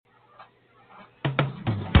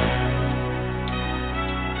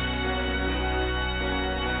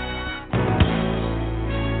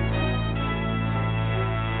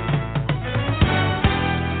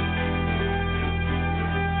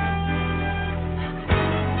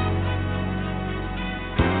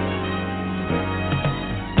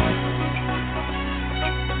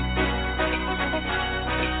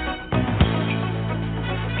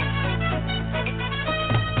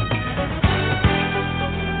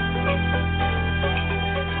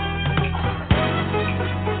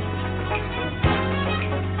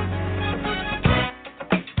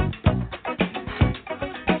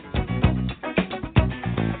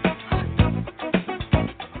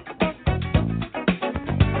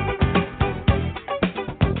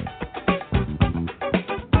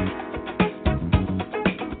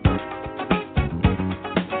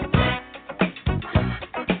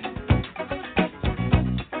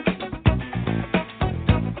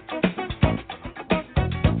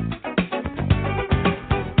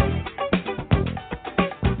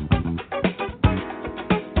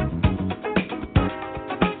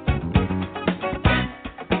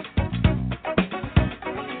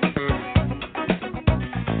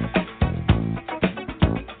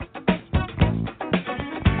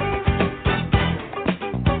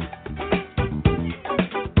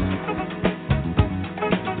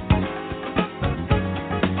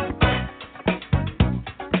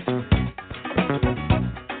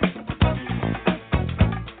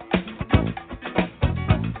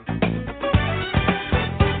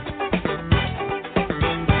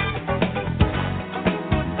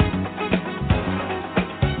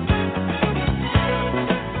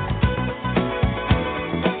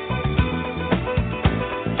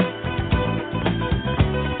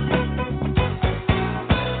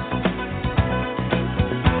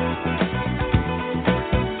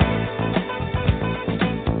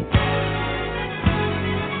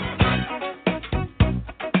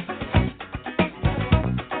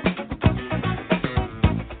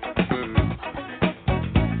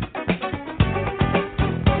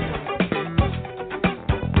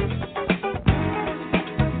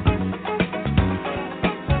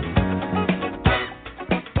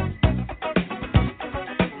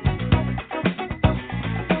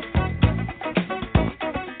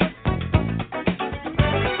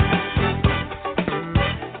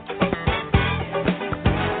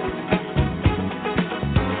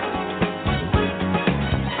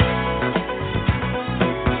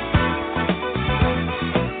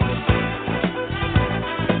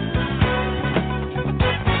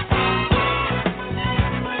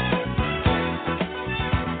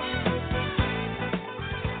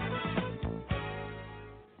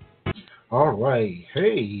right.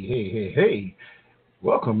 Hey.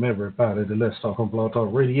 Welcome, everybody, to Let's Talk on Blog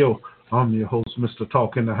Talk Radio. I'm your host, Mr.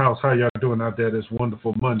 Talk in the House. How y'all doing out there this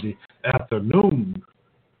wonderful Monday afternoon?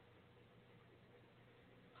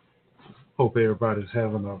 Hope everybody's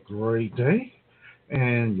having a great day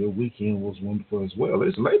and your weekend was wonderful as well.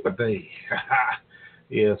 It's Labor Day.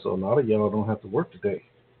 Yeah, so a lot of y'all don't have to work today.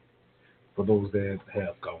 For those that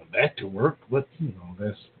have gone back to work, but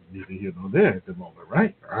that's neither here nor there at the moment,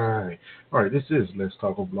 right? All right, this is Let's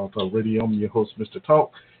Talk on Blog Talk Radio. I'm your host, Mr.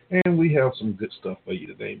 Talk, and we have some good stuff for you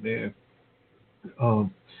today, man.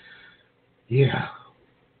 We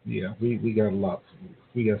got a lot.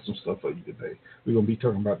 We got some stuff for you today. We're going to be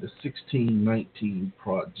talking about the 1619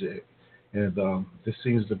 project, and this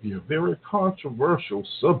seems to be a very controversial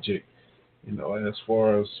subject, as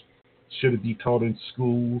far as should it be taught in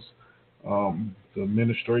schools. The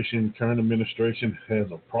current administration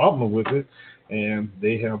has a problem with it, and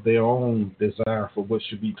they have their own desire for what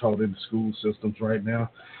should be taught in the school systems right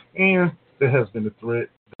now. And there has been a threat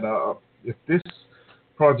that if this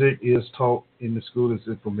project is taught in the school as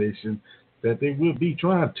information, that they will be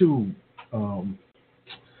trying to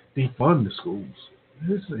defund the schools.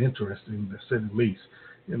 This is interesting, to say the least.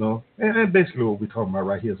 And basically what we're talking about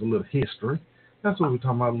right here is a little history. That's what we're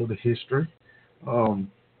talking about, a little history.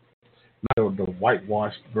 The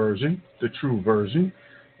whitewashed version, the true version.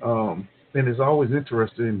 And it's always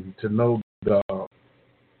interesting to know that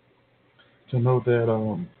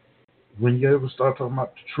when you ever start talking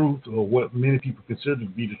about the truth or what many people consider to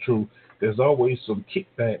be the truth, there's always some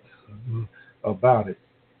kickback about it.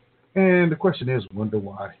 And the question is, wonder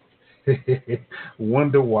why?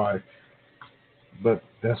 Wonder why. But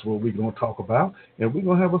that's what we're going to talk about. And we're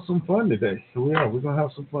going to have some fun today. We are. We're going to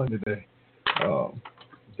have some fun today.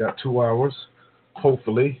 Got 2 hours,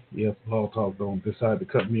 hopefully, if Blog Talk don't decide to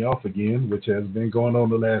cut me off again, which has been going on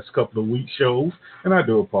the last couple of weeks shows, and I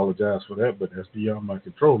do apologize for that, but that's beyond my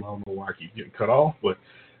control. I don't know why I keep getting cut off, but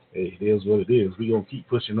hey, it is what it is. We're going to keep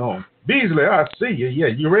pushing on. Beasley, I see you. Yeah,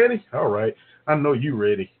 you ready? All right. I know you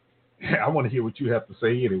ready. I want to hear what you have to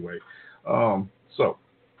say anyway. So,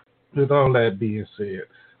 with all that being said,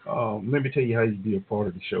 let me tell you how you be a part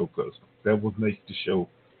of the show, because that would make the show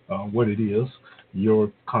what it is,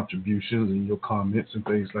 your contributions and your comments and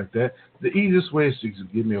things like that. The easiest way is to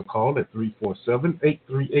give me a call at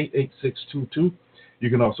 347-838-8622. You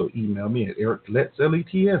can also email me at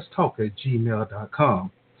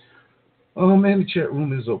ericletstalk@gmail.com. And the chat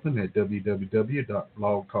room is open at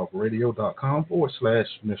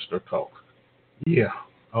www.blogtalkradio.com/Mr. Talk. Yeah,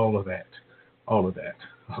 all of that.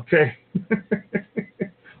 Okay?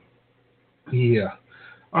 Yeah.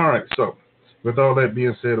 All right, so with all that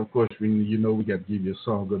being said, of course, we got to give you a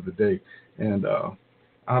song of the day. And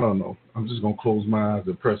I don't know. I'm just going to close my eyes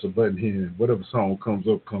and press a button here, and whatever song comes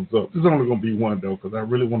up. There's only going to be one, though, because I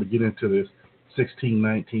really want to get into this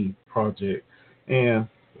 1619 project. And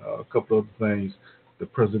a couple of other things the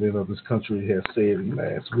president of this country has said in the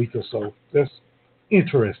last week or so. That's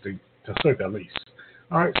interesting, to say the least.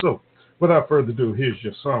 All right, so without further ado, here's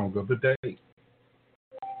your song of the day.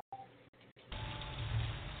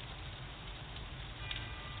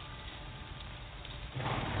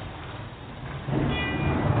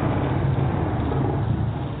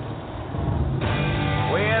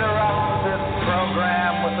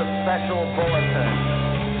 Special bulletin.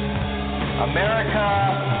 America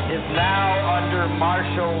is now under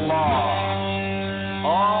martial law.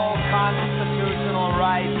 All constitutional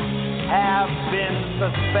rights have been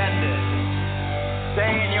suspended.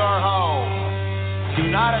 Stay in your home. Do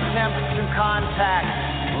not attempt to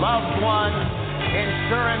contact loved ones,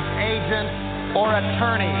 insurance agents, or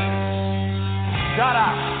attorneys. Shut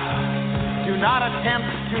up. Do not attempt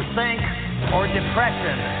to think, or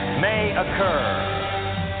depression may occur.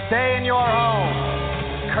 Stay in your home.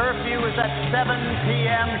 Curfew is at 7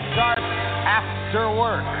 p.m. sharp after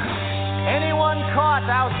work. Anyone caught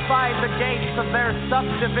outside the gates of their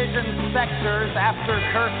subdivision sectors after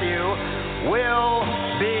curfew will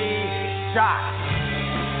be shot.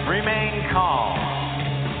 Remain calm.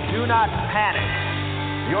 Do not panic.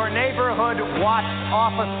 Your neighborhood watch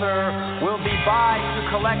officer will be by to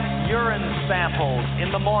collect urine samples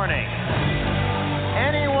in the morning.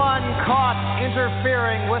 Anyone caught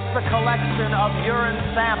interfering with the collection of urine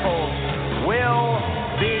samples will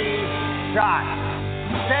be shot.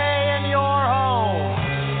 Stay in your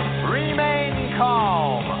home. Remain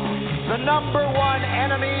calm. The number one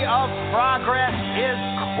enemy of progress is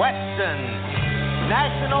questions.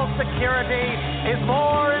 National security is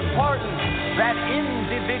more important than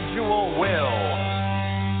individual will.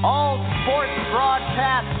 All sports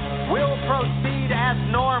broadcasts will proceed as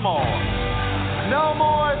normal. No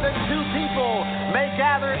more than two people may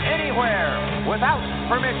gather anywhere without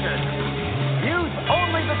permission. Use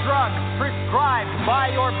only the drugs prescribed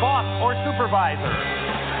by your boss or supervisor.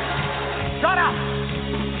 Shut up!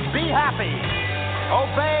 Be happy.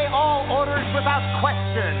 Obey all orders without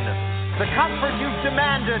question. The comfort you've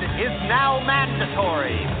demanded is now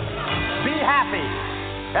mandatory. Be happy.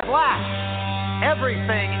 At last,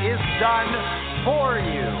 everything is done for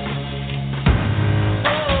you.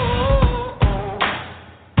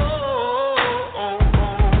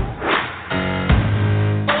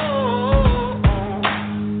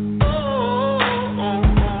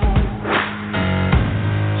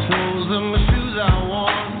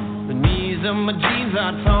 My jeans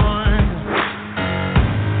are torn,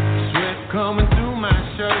 sweat coming through my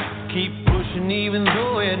shirt, keep pushing even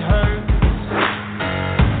though it hurts.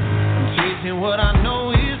 I'm chasing what I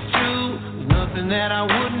know is true, there's nothing that I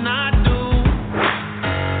would not do.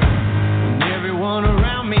 When everyone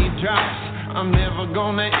around me drops, I'm never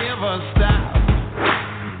gonna ever stop.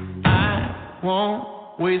 I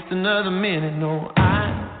won't waste another minute, no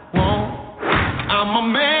I won't. I'm a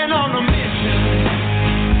man on a mission.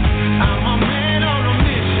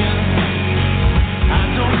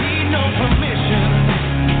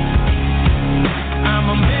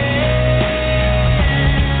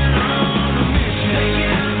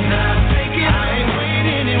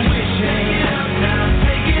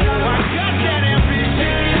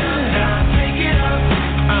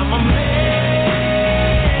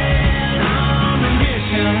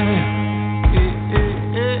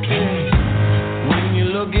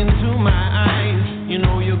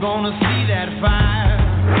 Gonna see that fire.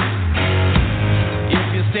 If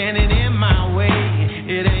you're standing in my way,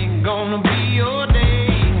 it ain't gonna be your day.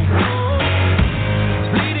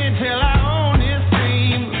 Bleeding till I own this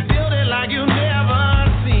dream, build it like you never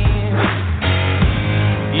seen.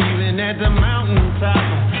 Even at the mountaintop,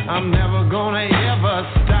 I'm never gonna ever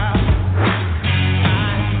stop.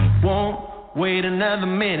 I won't wait another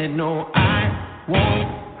minute, no I won't.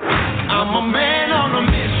 I'm a man on a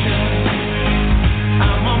mission.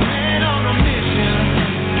 I'm a man on a mission.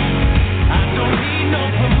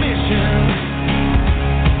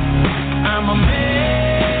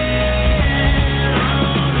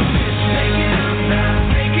 Take it up now,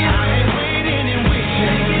 take it up. I ain't waiting and wishing.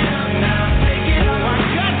 Take it up now, take it up. I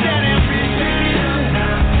got that ambition. Take it up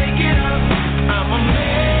now, take it up. I'm a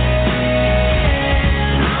man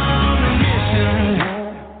on a mission.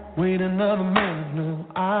 Wait another minute, no,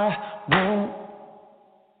 I won't.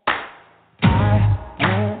 I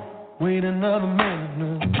won't wait another minute,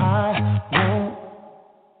 no, I won't.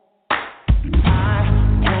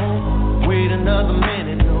 Another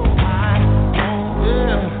minute, no, I won't,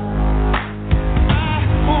 yeah. I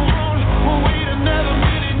won't wait another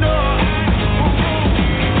minute, no, I won't.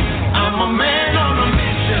 I'm a man on a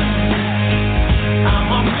mission.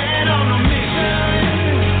 I'm a man on a mission.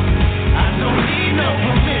 I don't need no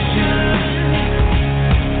permission.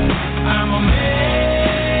 I'm a man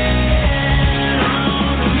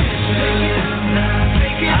on a mission. Take it up now,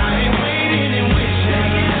 take it up. I ain't waiting and wishing.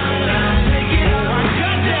 Take it up now, take it up. I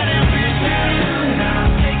got that ambition.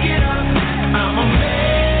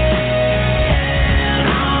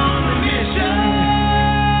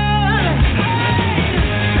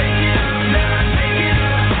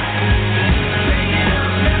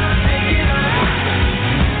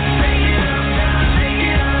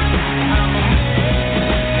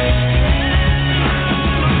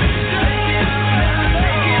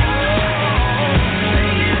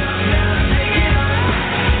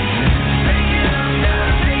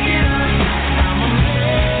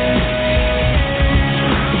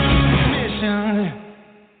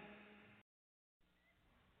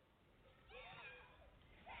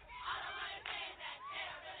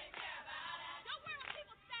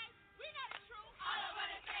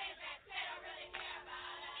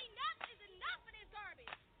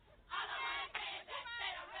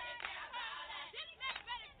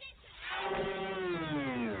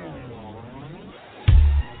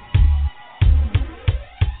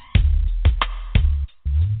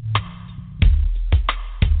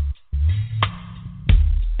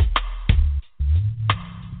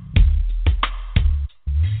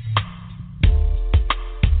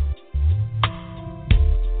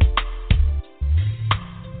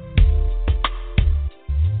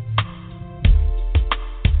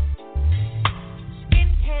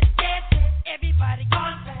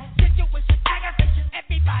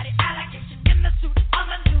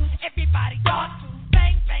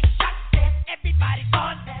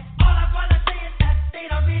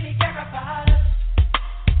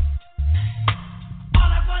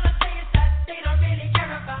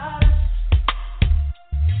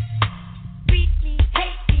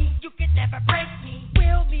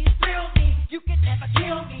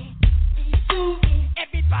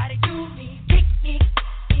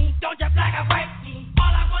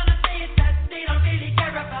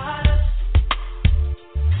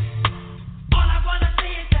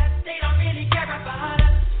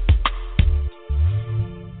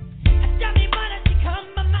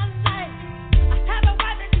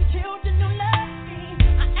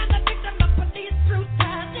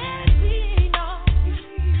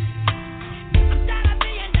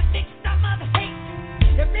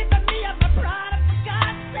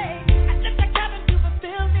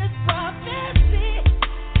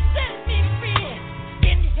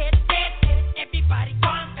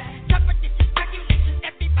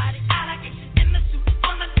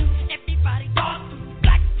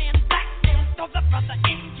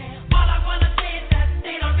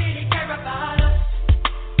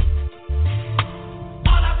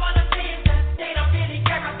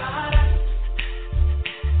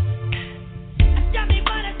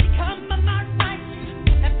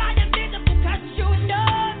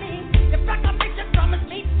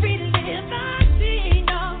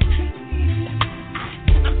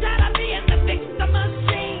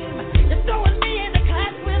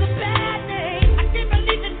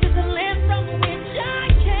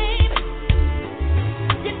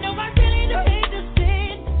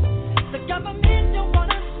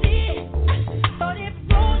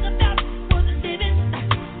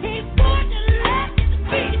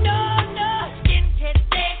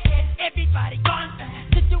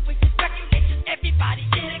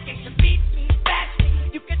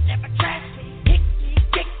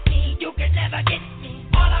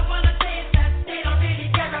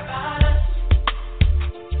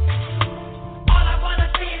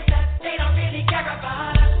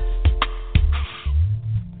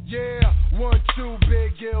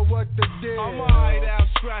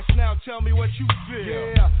 tell me what you feel.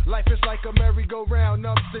 Yeah, life is like a merry-go-round,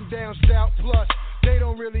 ups and downs, stout plus. They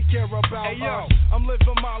don't really care about us. Yo, I'm living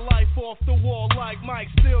my life off the wall like Mike,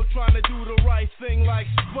 still trying to do the right thing like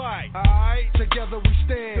Spike. Alright, together we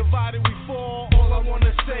stand, divided we fall. All I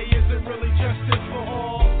wanna say is it really justice for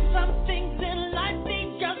all? Some things in life they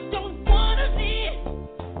just don't wanna see,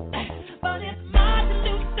 but it's my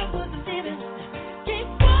salute to who's living. Keep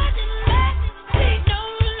watching that, take no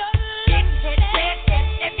love.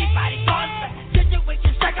 Everybody gone back.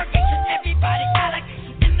 Situation, segregation, everybody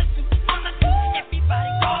allocation in the suit, on the news,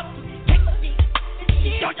 everybody gone through. Take a seat,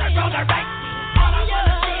 don't you roll the right. All I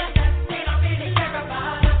wanna say is that they don't really care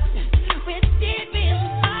about us. We did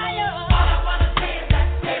misfire. All I wanna say is that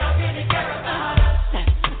they don't really care about us.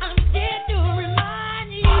 I'm here to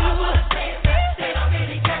remind you. All I wanna say is that they don't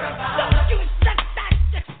really care about us. Don't you set that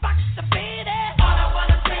Xbox to baby. All I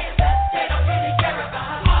wanna say is that they don't really care about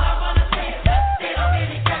us. All I wanna say is that they don't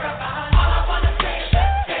really care about us. All I wanna say is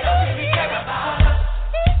that they don't really care about us.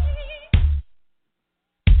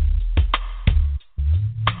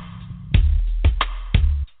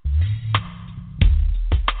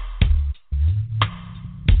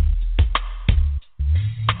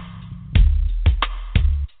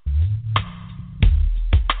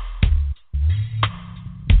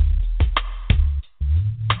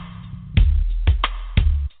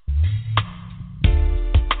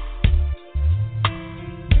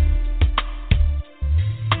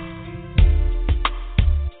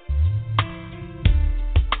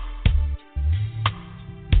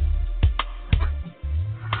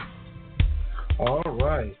 All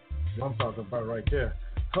right. What I'm talking about right there.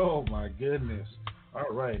 Oh, my goodness.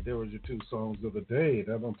 All right. There was your two songs of the day.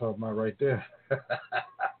 That's what I'm talking about right there.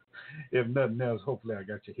 If nothing else, hopefully I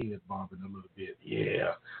got your head bobbing a little bit.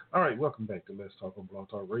 Yeah. All right. Welcome back to Let's Talk on Blog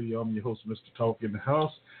Talk Radio. I'm your host, Mr. Talk in the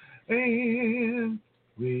house. And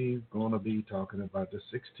we're going to be talking about the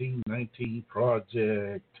 1619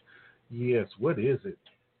 Project. Yes. What is it?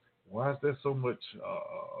 Why is there so much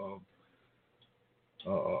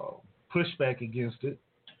pushback against it?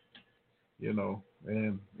 You know,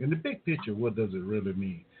 and in the big picture, what does it really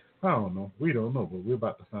mean? I don't know. We don't know, but we're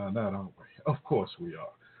about to find out, aren't we? Of course we are.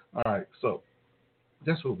 All right, so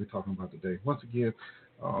that's what we're talking about today. Once again,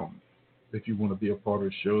 if you want to be a part of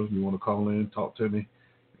the show, if you want to call in, talk to me,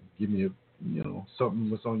 give me something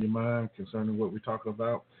that's on your mind concerning what we're talking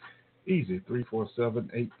about, easy.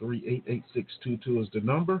 347-838-8622 is the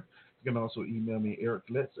number. You can also email me, Eric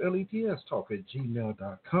Letts, LETS,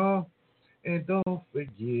 talk@gmail.com. And don't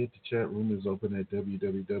forget, the chat room is open at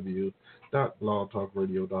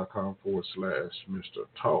www.blogtalkradio.com/Mr.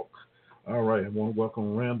 Talk. All right, I want to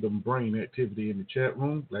welcome Random Brain Activity in the chat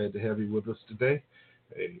room. Glad to have you with us today.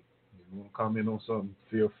 Hey, if you want to comment on something,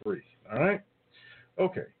 feel free. All right?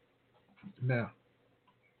 Okay. Now,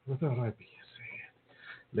 without that being said,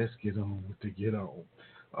 let's get on with the get on.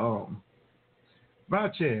 By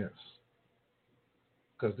chance,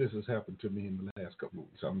 because this has happened to me in the last couple of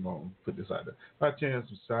weeks, I'm going to put this out there. By chance,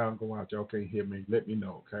 the sound go out, y'all can't hear me, let me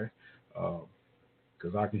know, okay?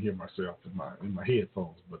 Because I can hear myself in my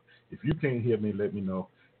headphones. But if you can't hear me, let me know,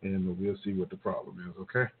 and we'll see what the problem is,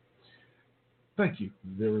 okay? Thank you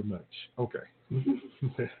very much. Okay.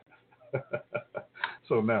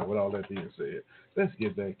 So now, with all that being said, let's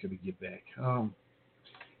get back to the get back.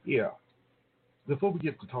 Yeah. Before we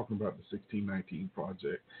get to talking about the 1619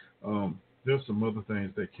 Project, there's some other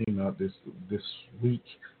things that came out this week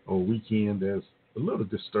or weekend that's a little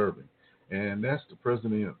disturbing, and that's the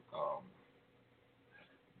president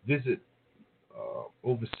visit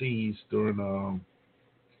overseas during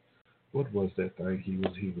what was that thing he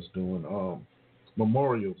was doing,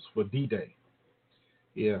 memorials for D-Day.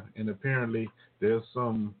 Yeah, and apparently there's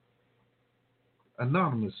some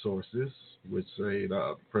anonymous sources which say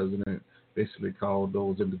the president basically called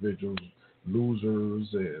those individuals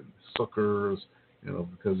losers and suckers,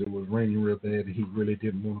 because it was raining real bad and he really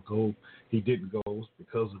didn't want to go. He didn't go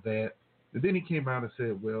because of that. And then he came out and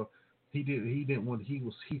said, well, he didn't want. He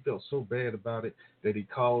felt so bad about it that he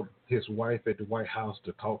called his wife at the White House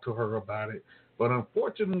to talk to her about it. But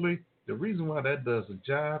unfortunately, the reason why that doesn't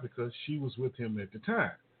jive because she was with him at the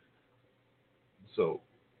time. So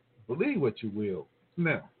believe what you will.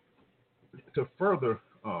 Now, to further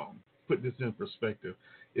put this in perspective,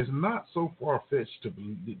 it's not so far-fetched to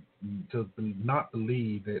not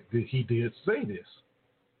believe that he did say this.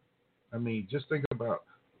 I mean, just think about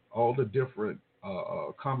all the different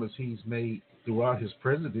comments he's made throughout his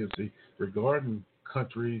presidency regarding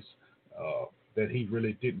countries that he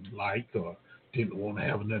really didn't like or didn't want to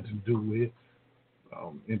have nothing to do with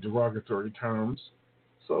in derogatory terms.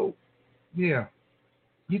 So, yeah,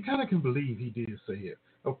 you kind of can believe he did say it.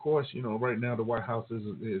 Of course, right now the White House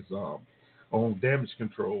is on damage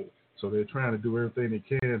control, so they're trying to do everything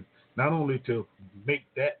they can, not only to make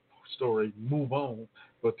that story move on,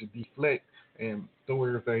 but to deflect and throw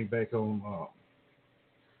everything back on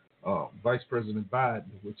Vice President Biden,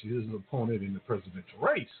 which is his opponent in the presidential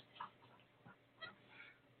race.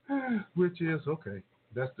 Which is okay.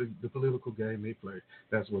 That's the political game they play.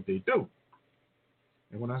 That's what they do.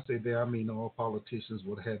 And when I say that, I mean all politicians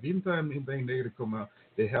would have. Anytime anything negative come out,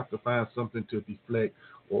 they have to find something to deflect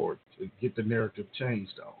or to get the narrative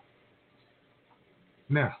changed on.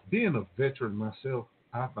 Now, being a veteran myself,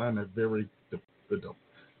 I find that very, I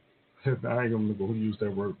ain't going to go use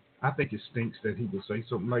that word. I think it stinks that he would say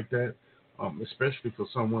something like that, especially for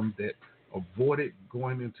someone that avoided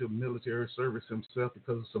going into military service himself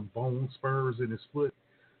because of some bone spurs in his foot,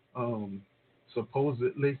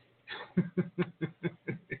 supposedly.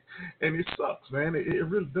 And it sucks, man. It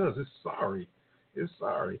really does. It's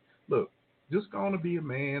sorry. Look, just going to be a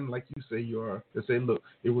man like you say you are and say, look,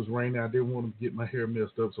 it was raining. I didn't want to get my hair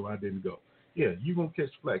messed up, so I didn't go. Yeah, you're going to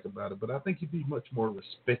catch flack about it, but I think you'd be much more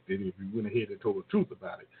respected if you went ahead and told the truth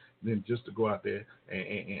about it than just to go out there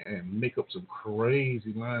and make up some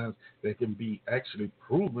crazy lines that can be actually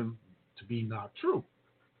proven to be not true.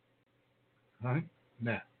 All right?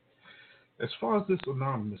 Now, as far as this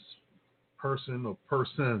anonymous person or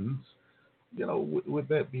persons, with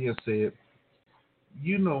that being said,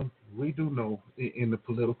 we do know in the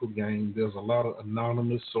political game there's a lot of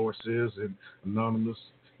anonymous sources and anonymous,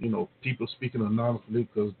 people speaking anonymously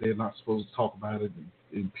because they're not supposed to talk about it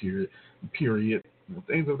in period,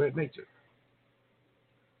 things of that nature.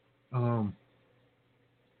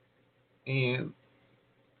 And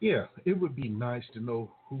yeah, it would be nice to know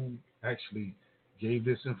who actually gave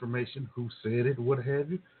this information, who said it, what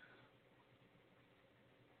have you.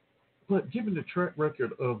 But given the track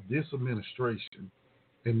record of this administration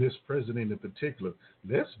and this president in particular,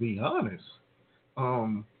 let's be honest.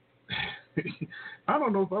 I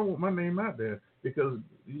don't know if I want my name out there because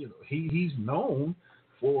he's known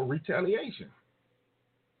for retaliation.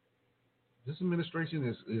 This administration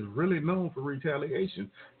is really known for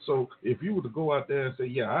retaliation. So if you were to go out there and say,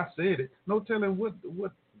 yeah, I said it, no telling what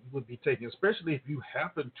would be taken, especially if you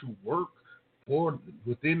happen to work or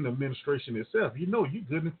within the administration itself. You're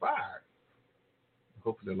good and fired.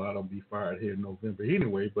 Hopefully a lot of them be fired here in November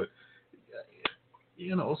anyway, but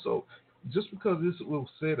so just because this was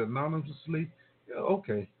said anonymously,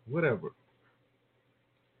 okay, whatever.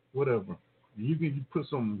 You can put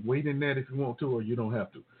some weight in that if you want to, or you don't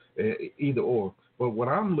have to. Either or. But what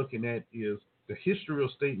I'm looking at is the history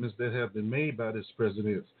of statements that have been made by this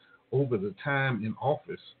president over the time in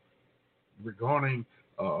office regarding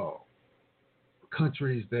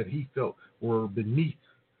countries that he felt were beneath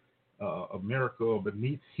America or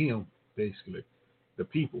beneath him, basically, the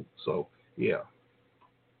people. So, yeah.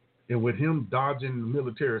 And with him dodging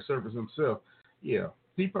military service himself, yeah,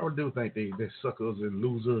 he probably do think they're suckers and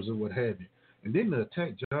losers and what have you. And then to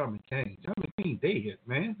attack John McCain. John McCain dead,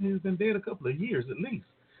 man. He's been dead a couple of years at least.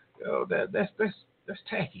 That's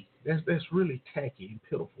tacky. That's really tacky and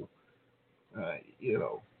pitiful.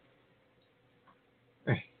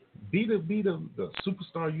 Hey, be the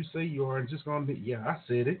superstar you say you are, and just gonna be. Yeah, I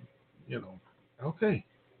said it. Okay.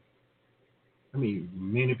 I mean,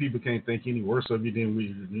 many people can't think any worse of you than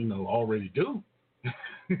we, already do.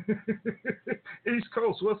 East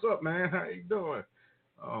Coast, what's up, man? How you doing?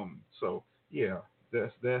 So yeah,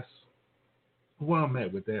 that's where I'm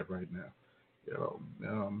at with that right now.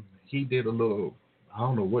 He did a little, I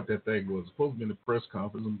don't know what that thing was. Supposed to be in a press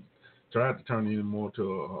conference and tried to turn it more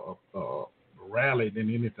to a rally than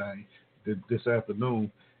anything this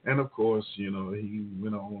afternoon. And of course, he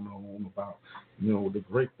went on about, the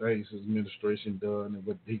great things his administration done and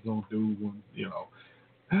what he gonna do when,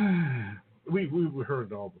 we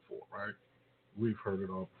heard it all before, right? We've heard it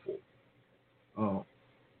all before.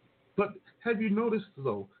 But have you noticed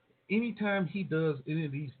though, anytime he does any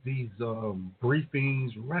of these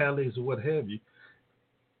briefings, rallies, or what have you,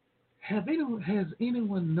 has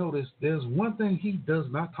anyone noticed there's one thing he does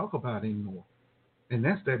not talk about anymore, and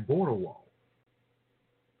that's that border wall.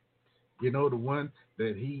 The one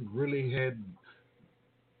that he really had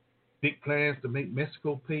big plans to make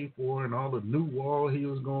Mexico pay for and all the new wall he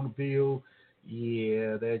was going to build.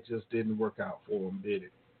 Yeah, that just didn't work out for him, did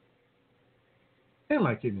it? And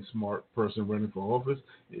like any smart person running for office,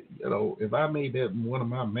 if I made that one of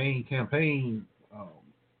my main campaign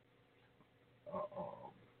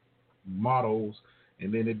mottos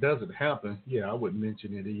and then it doesn't happen, yeah, I wouldn't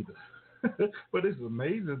mention it either. But it's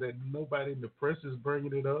amazing that nobody in the press is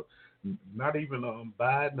bringing it up. Not even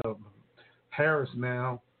Biden or Harris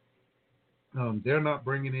now They're not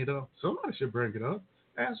bringing it up. Somebody should bring it up.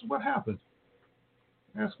 Ask what happened.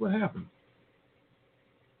 Ask what happened.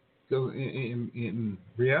 Because in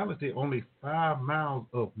reality, only 5 miles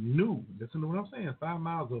of new, listen to what I'm saying, 5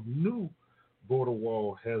 miles of new border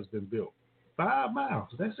wall has been built. 5 miles,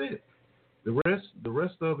 that's it. The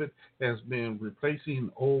rest of it has been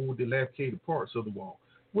replacing old dilapidated parts of the wall.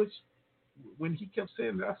 Which, when he kept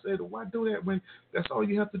saying that, I said, why do that when that's all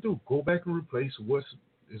you have to do? Go back and replace what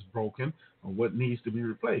is broken or what needs to be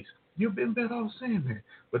replaced. You've been better off saying that.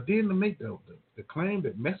 But then to make the claim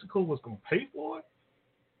that Mexico was going to pay for it,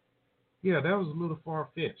 yeah, that was a little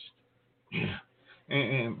far-fetched. Yeah.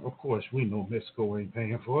 And of course, we know Mexico ain't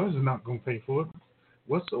paying for it. It's not going to pay for it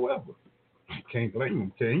whatsoever. Can't blame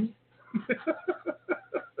them, can you?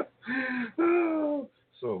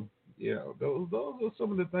 So, yeah, those are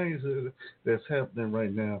some of the things that's happening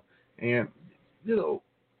right now. And,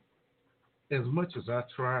 as much as I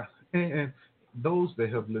try, and those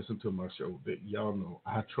that have listened to my show, that y'all know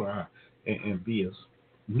I try and be as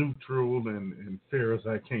neutral and fair as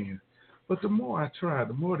I can. But the more I try,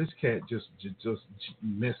 the more this cat just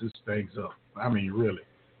messes things up. I mean, really.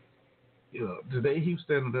 Today he was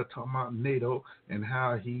standing there talking about NATO and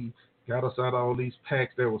how he got us out of all these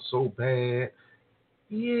pacts that were so bad.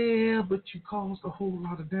 Yeah, but you caused a whole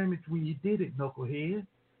lot of damage when you did it, knucklehead.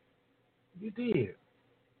 You did.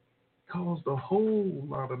 Caused a whole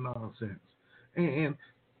lot of nonsense. And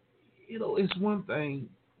it's one thing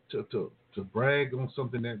to brag on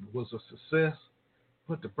something that was a success,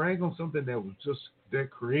 but to brag on something that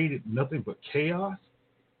created nothing but chaos?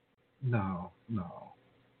 No.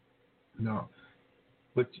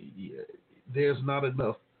 But there's not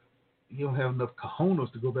enough. You don't have enough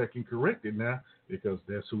cojones to go back and correct it now because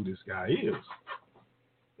that's who this guy is.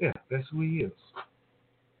 Yeah, that's who he is.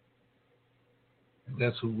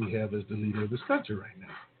 That's who we have as the leader of this country right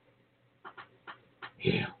now.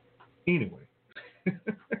 Yeah. Anyway,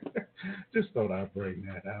 just thought I'd bring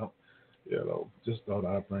that out. Just thought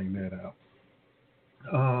I'd bring that out.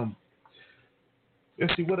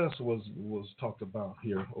 Let's see what else was talked about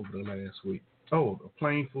here over the last week. Oh, a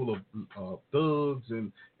plane full of thugs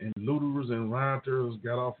and looters and rioters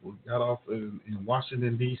got off in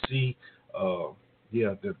Washington D.C. To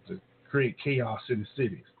create chaos in the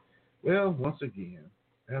cities. Well, once again,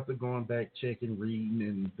 after going back, checking, reading,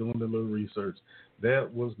 and doing a little research,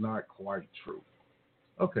 that was not quite true.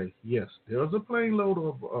 Okay, yes, there was a plane load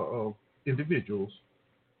of individuals.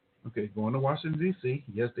 Okay, going to Washington, D.C.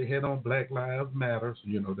 Yes, they had on Black Lives Matter,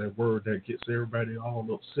 that word that gets everybody all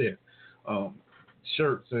upset,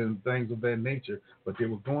 shirts and things of that nature, but they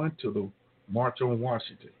were going to the March on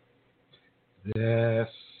Washington.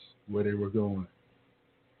 That's where they were going.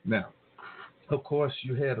 Now, of course,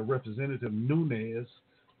 you had a Representative Nunes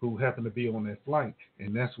who happened to be on that flight,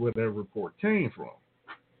 and that's where that report came from.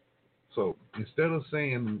 So instead of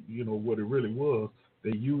saying, what it really was,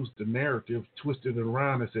 they used the narrative, twisted it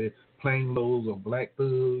around, and said plane loads of black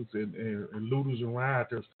thugs and looters and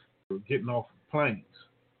rioters were getting off planes,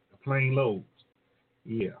 plane loads.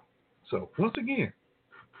 Yeah. So once again,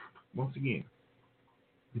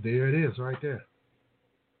 there it is right there.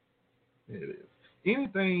 There it is.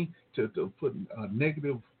 Anything to put a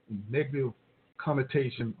negative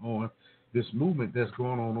connotation on this movement that's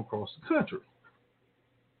going on across the country.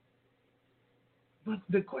 But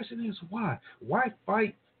the question is why? Why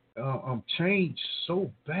fight change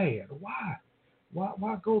so bad? Why?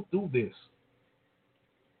 Why go through this?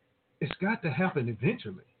 It's got to happen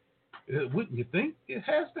eventually. Wouldn't you think? It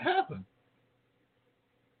has to happen.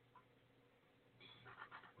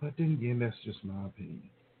 But then again, that's just my opinion.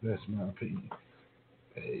 That's my opinion.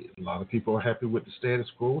 A lot of people are happy with the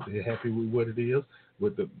status quo. They're happy with what it is,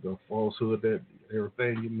 with the falsehood that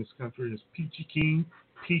everything in this country is peachy keen,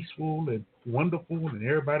 peaceful and wonderful, and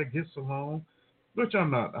everybody gets along. Which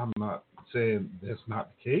I'm not saying that's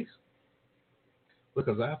not the case,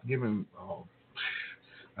 because I've given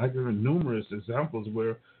numerous examples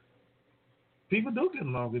where people do get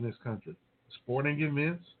along in this country. Sporting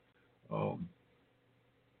events,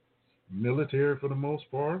 military for the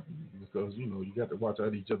most part, because you got to watch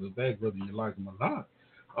out each other's back whether you like them or not.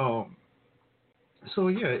 So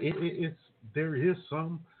yeah, it's there is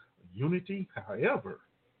some unity. However,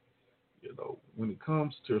 when it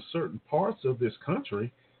comes to certain parts of this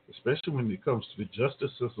country, especially when it comes to the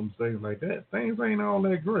justice system, things like that, things ain't all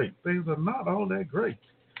that great. Things are not all that great.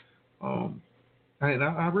 And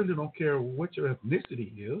I really don't care what your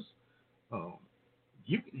ethnicity is.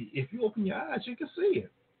 If you open your eyes, you can see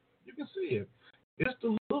it. You can see it. It's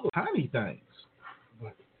the little tiny things.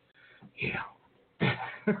 But, yeah.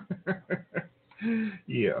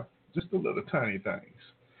 Yeah, just the little tiny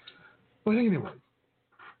things. But anyway,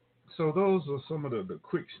 so those are some of the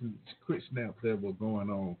quick snaps that were going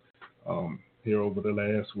on here over the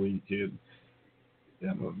last week, and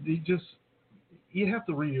you have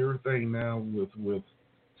to read everything now with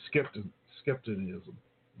skepticism.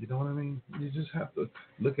 You know what I mean? You just have to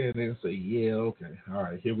look at it and say, yeah, okay, all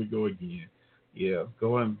right, here we go again. Yeah,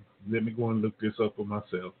 let me go and look this up for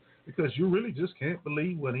myself, because you really just can't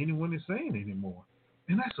believe what anyone is saying anymore,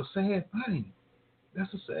 and that's a sad thing.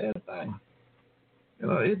 That's a sad thing.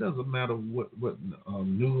 It doesn't matter what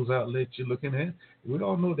news outlet you're looking at. We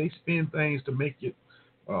all know they spin things to make it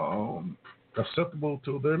acceptable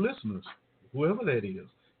to their listeners, whoever that is.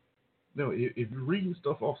 If you're reading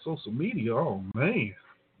stuff off social media, oh man,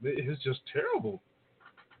 it's just terrible.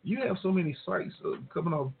 You have so many sites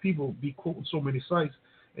coming off, people be quoting so many sites,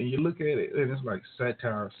 and you look at it and it's like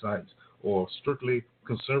satire sites or strictly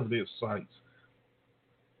conservative sites.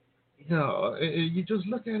 And you just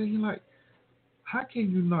look at it and you're like, how can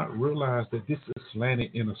you not realize that this is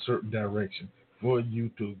slanted in a certain direction for you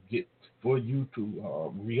to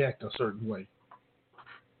react a certain way?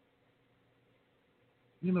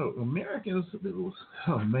 Americans,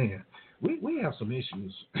 oh man, we have some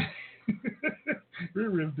issues. We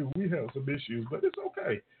really do. We have some issues, but it's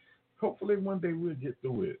okay. Hopefully one day we'll get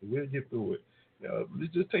through it.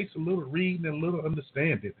 It just takes a little reading and a little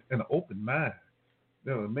understanding and an open mind.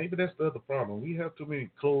 Maybe that's the other problem. We have too many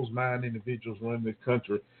closed-minded individuals running this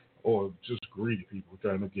country, or just greedy people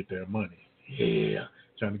trying to get their money. Yeah,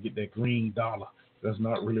 trying to get that green dollar that's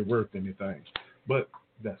not really worth anything. But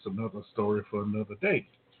that's another story for another day.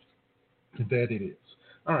 That it is.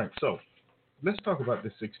 All right, so let's talk about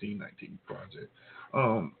this 1619 project.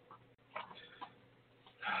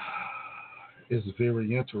 It's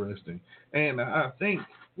very interesting. And I think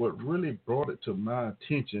what really brought it to my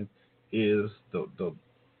attention is the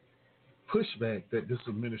pushback that this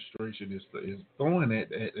administration is throwing at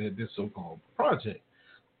this so-called project.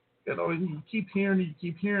 And you keep hearing,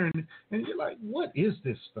 and you're like, what is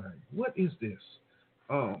this thing? What is this?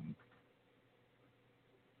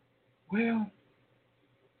 Well,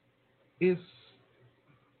 it's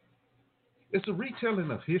a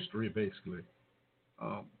retelling of history, basically.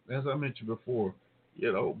 As I mentioned before,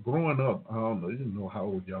 growing up, I don't know, you know how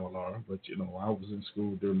old y'all are, but I was in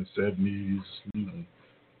school during the 70s,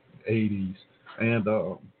 80s, and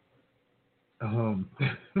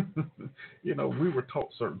we were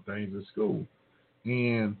taught certain things in school.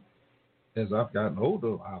 And as I've gotten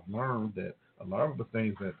older, I've learned that a lot of the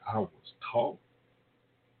things that I was taught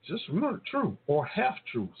just weren't true, or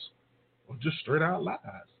half-truths, or just straight-out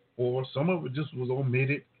lies, or some of it just was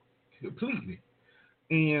omitted completely.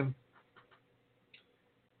 And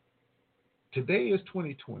today is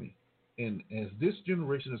 2020, and as this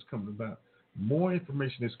generation is coming about, more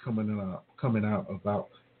information is coming out about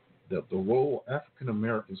the role African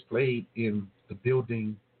Americans played in the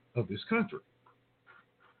building of this country.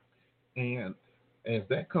 And as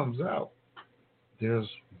that comes out, there's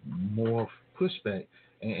more pushback,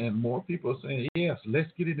 and more people are saying, yes,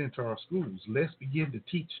 let's get it into our schools. Let's begin to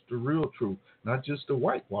teach the real truth, not just the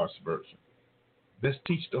whitewashed version. Let's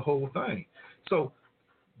teach the whole thing. So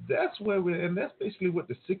that's where and that's basically what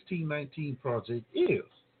the 1619 project is.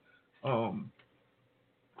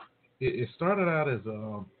 It started out as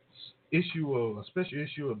a special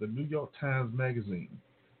issue of the New York Times Magazine,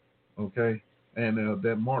 okay? And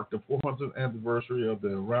that marked the 400th anniversary of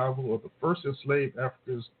the arrival of the first enslaved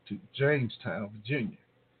Africans to Jamestown, Virginia.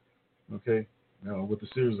 Okay, with a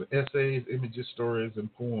series of essays, images, stories,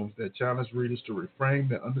 and poems that challenge readers to reframe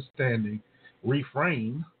their understanding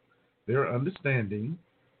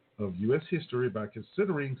of U.S. history by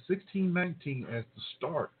considering 1619 as the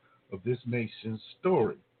start of this nation's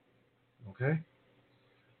story. Okay,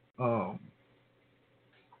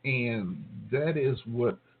 and that is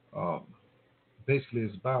what basically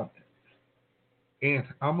is about. And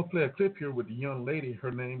I'm gonna play a clip here with the young lady.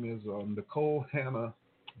 Her name is Nicole Hannah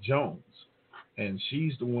Jones, and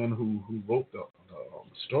she's the one who wrote the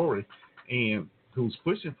story and who's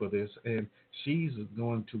pushing for this, and she's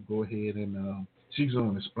going to go ahead and she's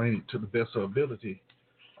going to explain it to the best of her ability.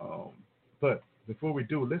 But before we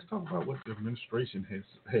do, let's talk about what the administration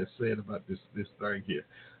has said about this thing here.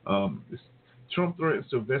 Trump threatens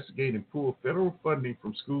to investigate and pull federal funding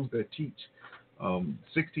from schools that teach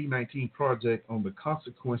 1619 project on the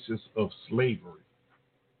consequences of slavery.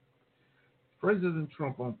 President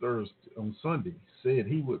Trump on Sunday said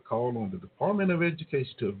he would call on the Department of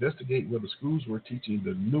Education to investigate whether schools were teaching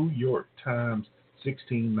the New York Times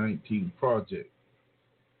 1619 project.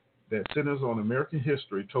 that centers on American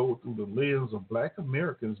history told through the lens of black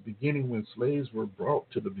Americans beginning when slaves were brought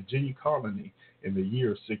to the Virginia colony in the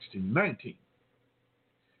year 1619.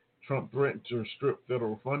 Trump threatened to strip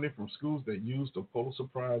federal funding from schools that used the Pulitzer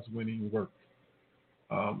Prize-winning work.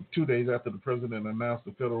 2 days after the president announced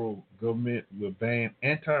the federal government would ban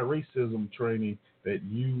anti-racism training that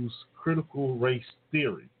used critical race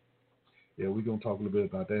theory. Yeah, we're going to talk a little bit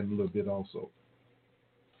about that in a little bit also.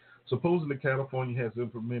 Supposedly, California has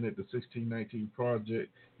implemented the 1619 Project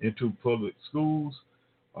into public schools,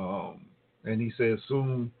 and he says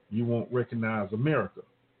soon you won't recognize America.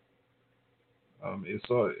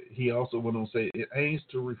 He also went on to say it aims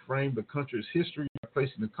to reframe the country's history by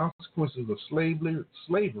placing the consequences of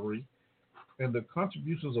slavery and the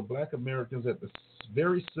contributions of black Americans at the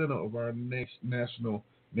very center of our next national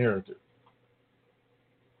narrative.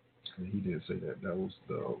 And he didn't say that. That was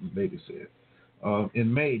the lady said.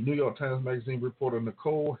 In May, New York Times Magazine reporter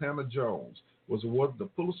Nicole Hannah-Jones was awarded the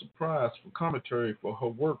Pulitzer Prize for commentary for her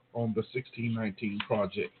work on the 1619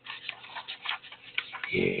 Project.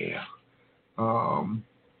 Yeah.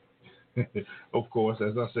 Of course,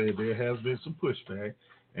 as I said, there has been some pushback,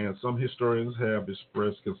 and some historians have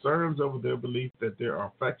expressed concerns over their belief that there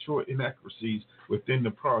are factual inaccuracies within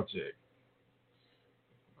the project.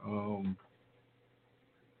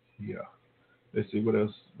 Yeah. Let's see what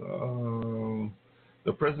else.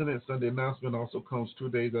 The president's Sunday announcement also comes 2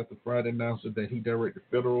 days after Friday announcement that he directed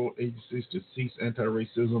federal agencies to cease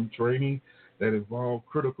anti-racism training that involved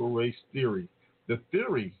critical race theory. The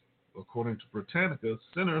theory, according to Britannica,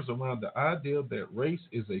 centers around the idea that race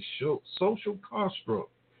is a social construct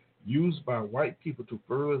used by white people to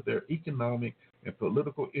further their economic and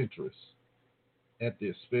political interests at the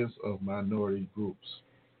expense of minority groups.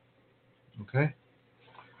 Okay?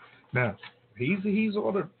 Now, he's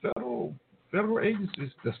ordered federal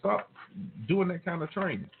agencies to stop doing that kind of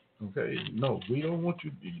training. Okay? No, we don't want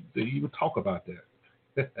you to even talk about that.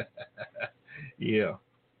 Yeah.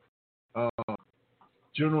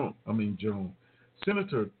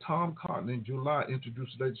 Senator Tom Cotton in July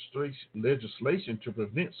introduced legislation to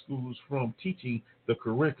prevent schools from teaching the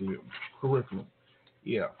curriculum.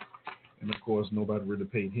 Yeah. And of course, nobody really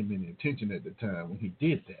paid him any attention at the time when he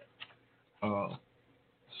did that.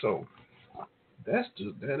 So that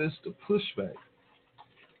is the pushback.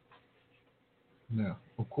 Now,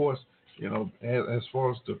 of course, as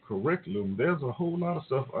far as the curriculum, there's a whole lot of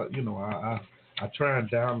stuff. I try and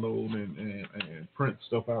download and print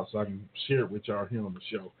stuff out so I can share it with y'all here on the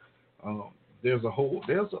show. There's a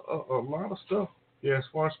lot of stuff here as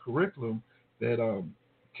far as curriculum that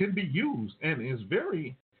can be used and is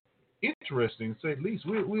very interesting, to say the least.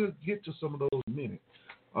 We'll get to some of those in a minute.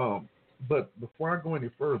 But before I go any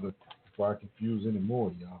further, before I confuse any more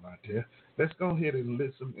of y'all out there, let's go ahead and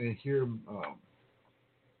listen and hear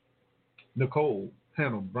Nicole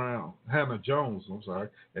Hannah-Jones,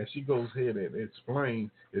 as she goes ahead and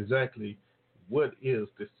explains exactly what is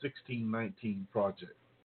the 1619 Project.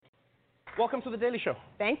 Welcome to The Daily Show.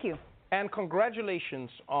 Thank you. And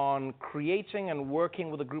congratulations on creating and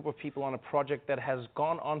working with a group of people on a project that has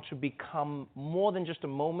gone on to become more than just a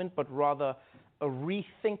moment, but rather a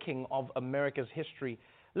rethinking of America's history.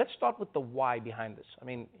 Let's start with the why behind this. I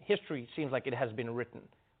mean, history seems like it has been written.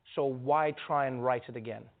 So why try and write it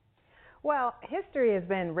again? Well, history has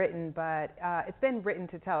been written, but it's been written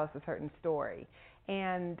to tell us a certain story.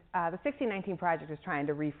 And the 1619 Project is trying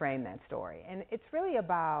to reframe that story. And it's really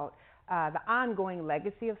about the ongoing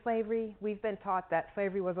legacy of slavery. We've been taught that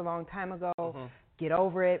slavery was a long time ago. Mm-hmm. Get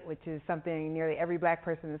over it, which is something nearly every black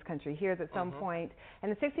person in this country hears at some point.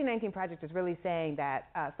 And the 1619 Project is really saying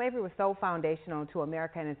that slavery was so foundational to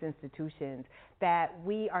America and its institutions that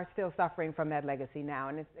we are still suffering from that legacy now,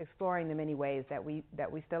 and it's exploring the many ways that we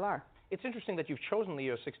still are. It's interesting that you've chosen the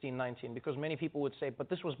year 1619 because many people would say, but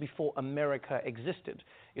this was before America existed.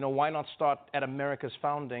 Why not start at America's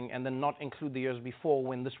founding and then not include the years before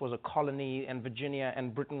when this was a colony and Virginia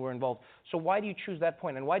and Britain were involved? So why do you choose that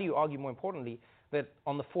point? And why do you argue, more importantly, that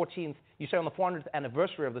on the 14th, you say on the 400th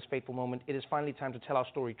anniversary of this fateful moment, it is finally time to tell our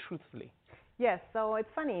story truthfully? Yes, so it's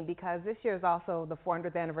funny because this year is also the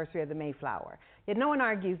 400th anniversary of the Mayflower. Yet no one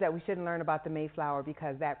argues that we shouldn't learn about the Mayflower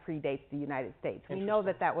because that predates the United States. We know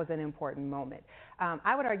that was an important moment.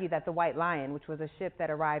 I would argue that the White Lion, which was a ship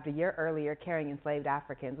that arrived a year earlier carrying enslaved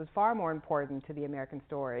Africans, was far more important to the American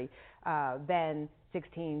story than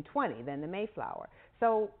 1620, than the Mayflower.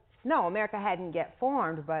 So no, America hadn't yet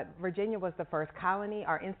formed, but Virginia was the first colony.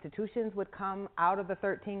 Our institutions would come out of the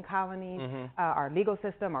 13 colonies, our legal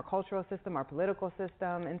system, our cultural system, our political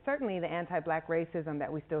system, and certainly the anti-black racism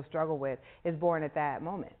that we still struggle with is born at that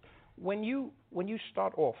moment. When you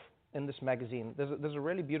start off in this magazine, there's a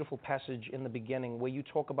really beautiful passage in the beginning where you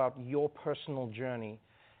talk about your personal journey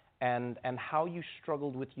and how you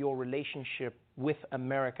struggled with your relationship with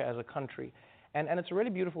America as a country. And it's a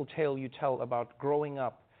really beautiful tale you tell about growing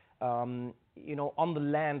up, you know, on the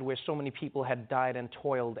land where so many people had died and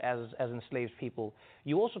toiled as enslaved people.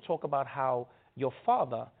 You also talk about how your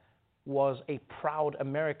father was a proud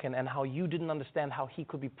American and how you didn't understand how he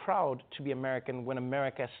could be proud to be American when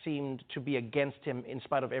America seemed to be against him in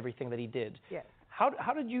spite of everything that he did. Yes.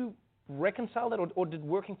 How did you reconcile that, or did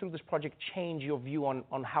working through this project change your view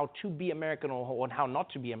on how to be American or on how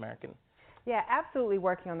not to be American? Yeah, absolutely.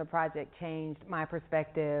 Working on the project changed my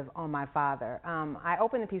perspective on my father. I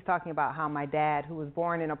opened the piece talking about how my dad, who was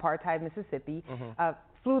born in apartheid Mississippi,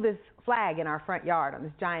 flew this flag in our front yard on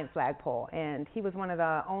this giant flagpole, and he was one of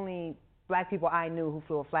the only black people I knew who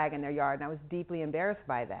flew a flag in their yard, and I was deeply embarrassed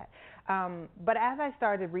by that. But as I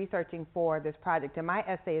started researching for this project, and my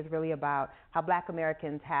essay is really about how black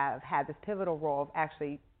Americans have had this pivotal role of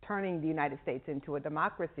actually turning the United States into a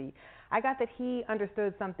democracy, I got that he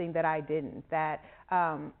understood something that I didn't, that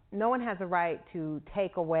no one has a right to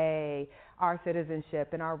take away our citizenship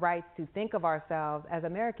and our rights to think of ourselves as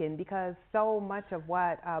American, because so much of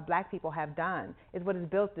what black people have done is what has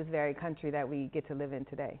built this very country that we get to live in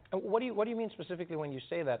today. What do you mean specifically when you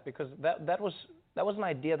say that? Because that was an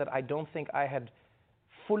idea that I don't think I had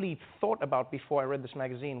fully thought about before I read this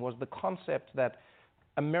magazine, was the concept that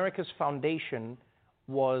America's foundation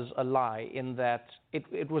was a lie, in that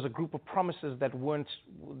it was a group of promises that weren't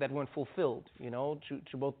fulfilled, you know,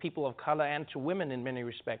 to both people of color and to women in many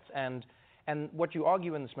respects. And what you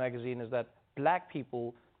argue in this magazine is that black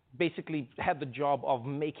people basically had the job of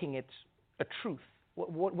making it a truth.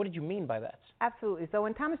 What did you mean by that? Absolutely. So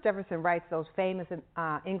when Thomas Jefferson writes those famous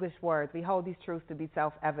English words, we hold these truths to be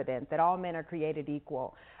self-evident, that all men are created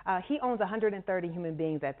equal. He owns 130 human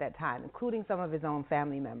beings at that time, including some of his own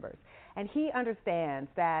family members. And he understands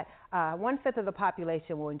that 1/5 of the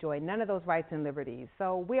population will enjoy none of those rights and liberties.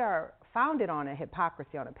 So we are founded on a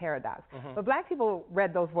hypocrisy, on a paradox. But black people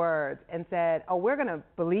read those words and said, oh, we're going to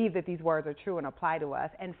believe that these words are true and apply to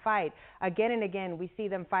us, and fight. Again and again, we see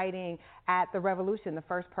them fighting at the revolution. The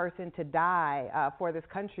first person to die for this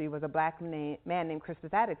country was a black man named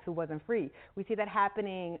Crispus Attucks, who wasn't free. We see that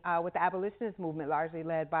happening with the abolitionist movement, largely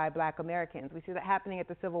led by black Americans. We see that happening at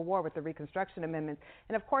the Civil War with the Reconstruction Amendments,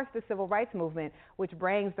 and of course the Civil Rights Movement, which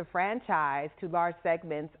brings the franchise to large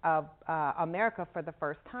segments of America for the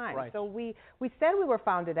first time. Right. So we said we were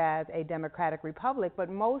founded as a democratic republic, but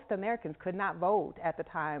most Americans could not vote at the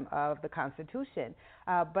time of the Constitution.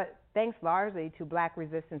 But thanks largely to black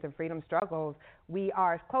resistance and freedom struggles, we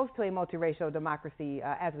are as close to a multiracial democracy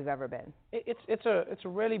as we've ever been. It's a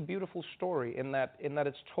really beautiful story in that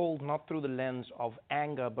it's told not through the lens of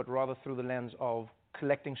anger, but rather through the lens of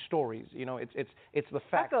collecting stories. You know, it's the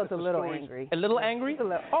fact. I feel it's that a little angry. A little angry? A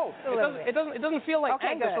little, oh, it doesn't feel like okay,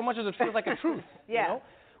 anger good. so much as it feels like a truth. Yeah. You know?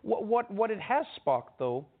 What it has sparked,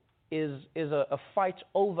 though, is a fight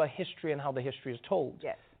over history and how the history is told.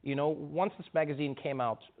 Yes. You know, once this magazine came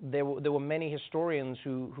out, there were many historians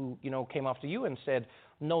who you know came after you and said,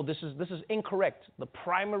 no, this is incorrect. The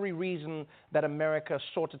primary reason that America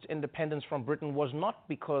sought its independence from Britain was not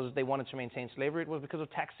because they wanted to maintain slavery. It was because of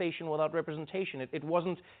taxation without representation. It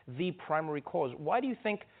wasn't the primary cause. Why do you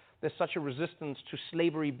think there's such a resistance to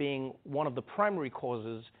slavery being one of the primary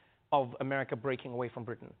causes of America breaking away from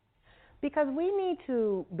Britain? Because we need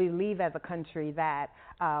to believe as a country that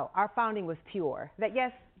our founding was pure. That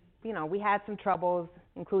yes, you know, we had some troubles,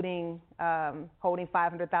 including holding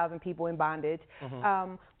 500,000 people in bondage,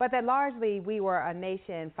 but that largely we were a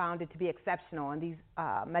nation founded to be exceptional and these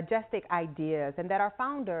majestic ideas, and that our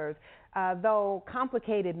founders, though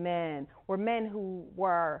complicated men, were men who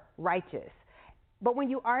were righteous. But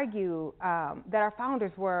when you argue that our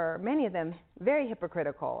founders were, many of them, very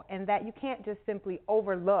hypocritical, and that you can't just simply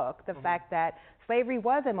overlook the fact that slavery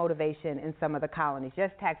was a motivation in some of the colonies.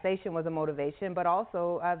 Yes, taxation was a motivation, but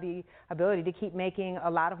also the ability to keep making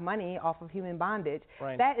a lot of money off of human bondage.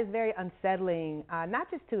 Right. That is very unsettling,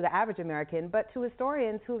 not just to the average American, but to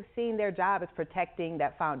historians who have seen their job as protecting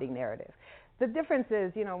that founding narrative. The difference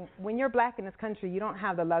is, you know, when you're black in this country, you don't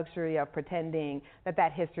have the luxury of pretending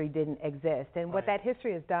that history didn't exist. And what that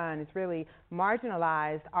history has done is really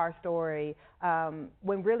marginalized our story,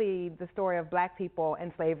 when really the story of black people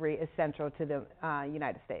and slavery is central to the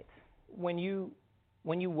United States. When you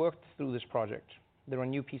worked through this project, there are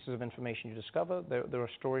new pieces of information you discover. There are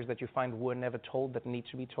stories that you find were never told that need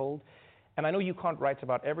to be told. And I know you can't write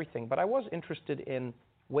about everything, but I was interested in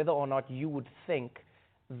whether or not you would think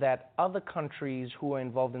that other countries who are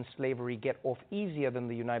involved in slavery get off easier than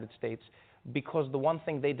the United States because the one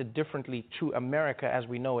thing they did differently to America as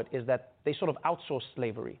we know it is that they sort of outsourced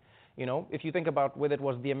slavery. You know, if you think about whether it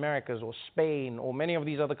was the Americas or Spain or many of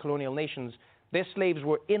these other colonial nations, their slaves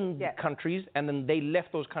were in Yes. countries, and then they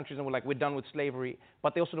left those countries and were like, we're done with slavery,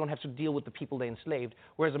 but they also don't have to deal with the people they enslaved,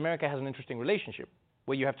 whereas America has an interesting relationship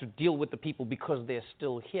where you have to deal with the people because they're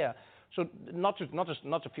still here. So not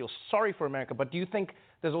to feel sorry for America, but do you think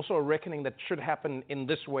there's also a reckoning that should happen in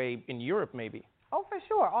this way in Europe maybe? Oh, for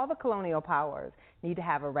sure. All the colonial powers need to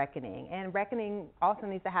have a reckoning, and reckoning also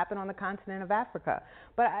needs to happen on the continent of Africa.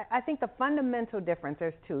 But I think the fundamental difference,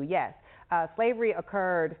 there's two. Yes, slavery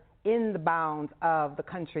occurred in the bounds of the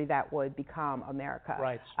country that would become America.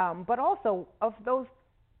 Right. But also, of those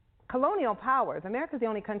colonial powers, America is the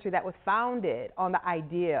only country that was founded on the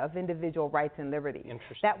idea of individual rights and liberties.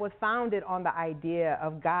 Interesting. That was founded on the idea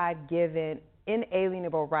of God-given,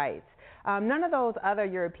 inalienable rights. None of those other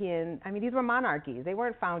European, these were monarchies. They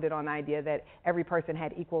weren't founded on the idea that every person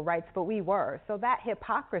had equal rights, but we were. So that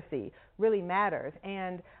hypocrisy really matters.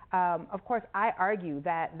 And of course, I argue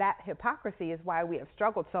that that hypocrisy is why we have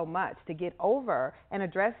struggled so much to get over and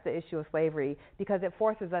address the issue of slavery, because it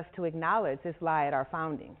forces us to acknowledge this lie at our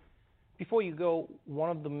founding. Before you go,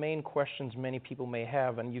 one of the main questions many people may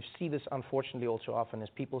have, and you see this unfortunately also often, is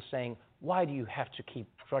people saying, why do you have to keep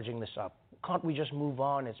trudging this up? Can't we just move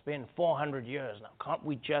on? It's been 400 years now. Can't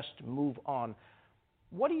we just move on?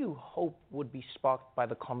 What do you hope would be sparked by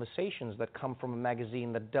the conversations that come from a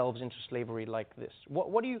magazine that delves into slavery like this?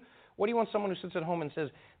 What do you want someone who sits at home and says,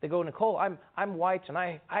 they go, Nicole, I'm white and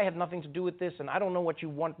I had nothing to do with this and I don't know what you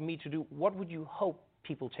want me to do. What would you hope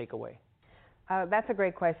people take away? That's a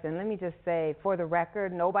great question. Let me just say, for the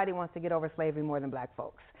record, nobody wants to get over slavery more than black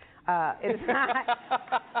folks. It's not.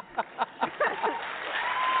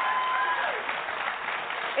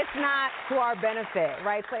 It's not to our benefit,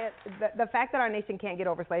 right? So the fact that our nation can't get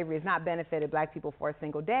over slavery has not benefited black people for a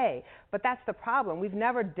single day. But that's the problem. We've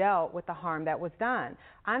never dealt with the harm that was done.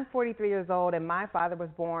 I'm 43 years old, and my father was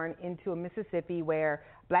born into a Mississippi where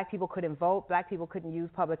black people couldn't vote, black people couldn't use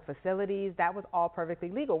public facilities. That was all perfectly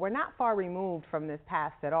legal. We're not far removed from this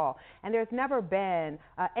past at all. And there's never been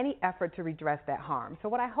any effort to redress that harm. So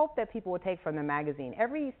what I hope that people will take from the magazine,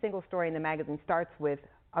 every single story in the magazine starts with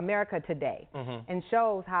America Today, and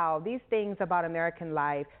shows how these things about American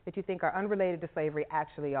life that you think are unrelated to slavery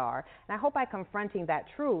actually are. And I hope by confronting that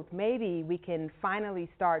truth, maybe we can finally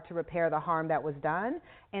start to repair the harm that was done,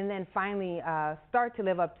 and then finally start to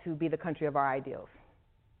live up to be the country of our ideals.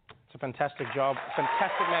 It's a fantastic job,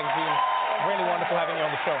 fantastic magazine. Really wonderful having you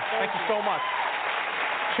on the show. Thank you so much.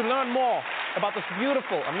 To learn more about this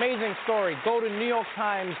beautiful, amazing story, go to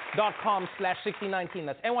NewYorkTimes.com/1619.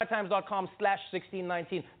 That's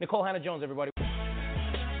NYTimes.com/1619. Nicole Hannah-Jones, everybody.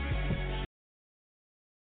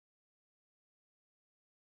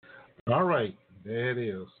 All right, there it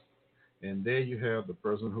is. And there you have the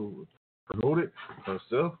person who wrote it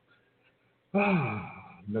herself,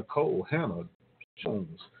 Nicole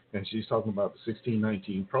Hannah-Jones. And she's talking about the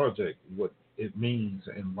 1619 Project, what it means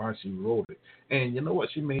and why she wrote it. And you know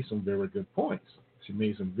what? She made some very good points. She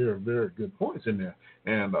made some very, very good points in there.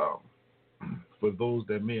 And for those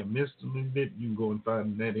that may have missed a little bit, you can go and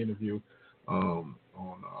find that interview on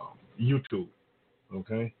YouTube.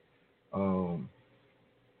 Okay?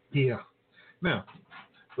 Yeah. Now,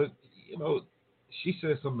 but, you know, she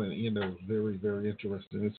said something that was very, very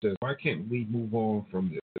interesting. It says, why can't we move on from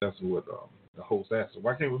this? That's what the host asked her.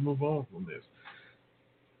 Why can't we move on from this?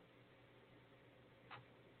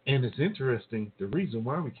 And it's interesting, the reason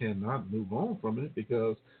why we cannot move on from it,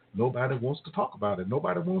 because nobody wants to talk about it.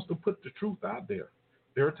 Nobody wants to put the truth out there.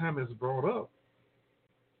 Every time it's brought up,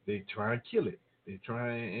 they try and kill it. They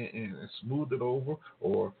try and smooth it over,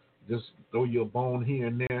 or just throw you a bone here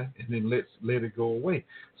and there, and then let it go away.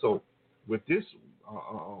 So with this,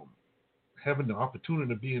 having the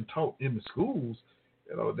opportunity of being taught in the schools,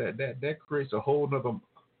 that creates a whole other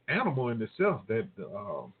animal in itself that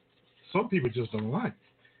some people just don't like.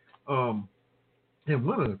 And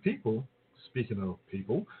one of the people, speaking of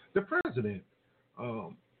people, the president.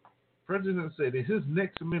 President said in his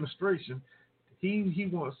next administration, he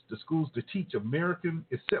wants the schools to teach American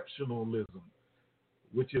exceptionalism,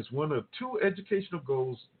 which is one of two educational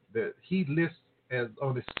goals that he lists as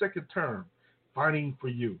on his second term, fighting for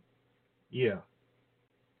you. Yeah.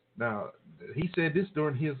 Now, he said this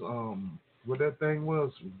during his, what that thing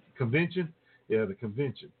was, convention? Yeah, the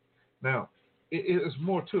convention. Now, it's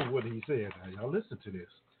more to what he said. Now, y'all listen to this.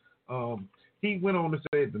 He went on to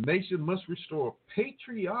say the nation must restore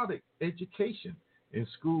patriotic education in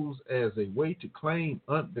schools as a way to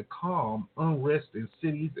the calm unrest in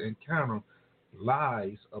cities and counter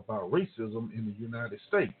lies about racism in the United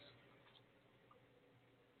States.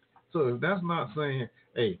 So if that's not saying,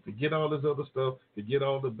 hey, forget all this other stuff, forget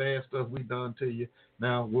all the bad stuff we done to you.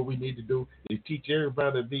 Now what we need to do is teach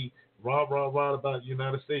everybody to be rah about the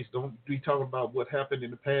United States. Don't be talking about what happened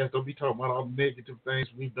in the past. Don't be talking about all the negative things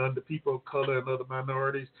we've done to people of color and other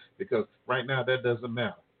minorities, because right now that doesn't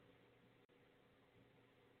matter.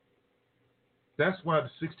 That's why the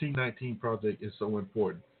 1619 Project is so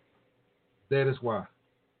important. That is why.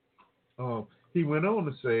 He went on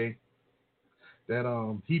to say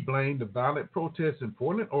that he blamed the violent protests in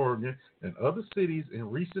Portland, Oregon, and other cities in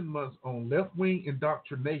recent months on left-wing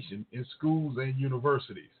indoctrination in schools and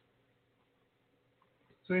universities.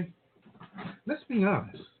 See, let's be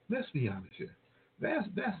honest. Let's be honest here.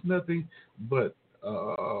 That's nothing but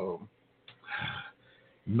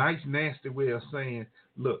nice, nasty way of saying,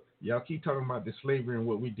 look, y'all keep talking about the slavery and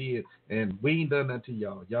what we did, and we ain't done nothing to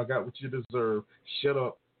y'all. Y'all got what you deserve. Shut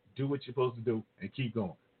up, do what you're supposed to do, and keep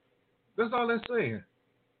going. That's all that's saying.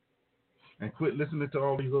 And quit listening to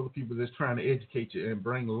all these other people that's trying to educate you and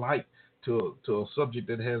bring light to a subject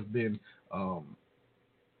that has been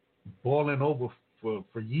boiling over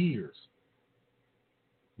for years.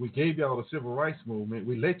 We gave y'all the civil rights movement.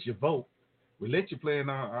 We let you vote. We let you play in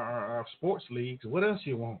our sports leagues. What else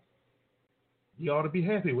you want? You ought to be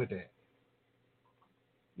happy with that.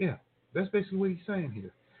 Yeah, that's basically what he's saying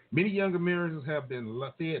here. Many young Americans have been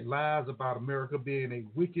fed lies about America being a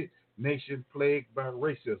wicked nation plagued by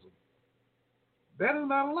racism. That is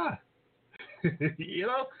not a lie. You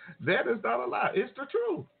know, that is not a lie. It's the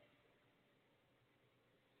truth.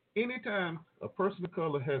 Anytime a person of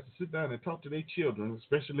color has to sit down and talk to their children,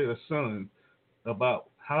 especially their sons, about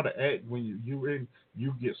how to act when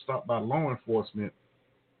you get stopped by law enforcement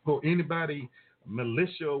or anybody,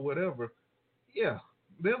 militia or whatever, yeah,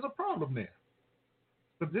 there's a problem there.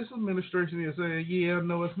 But this administration is saying, yeah,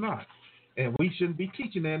 no, it's not. And we shouldn't be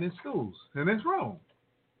teaching that in schools. And that's wrong.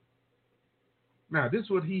 Now, this is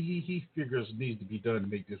what he figures needs to be done to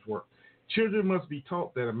make this work. Children must be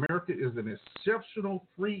taught that America is an exceptional,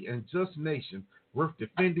 free, and just nation worth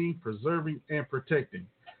defending, preserving, and protecting.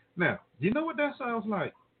 Now, you know what that sounds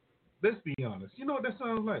like? Let's be honest. You know what that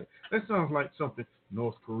sounds like? That sounds like something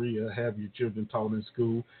North Korea have your children taught in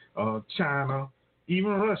school, China,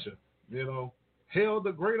 even Russia. You know, hail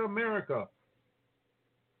the great America.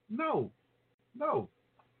 No.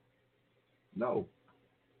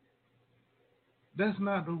 That's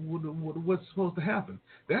not what's supposed to happen.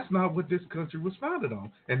 That's not what this country was founded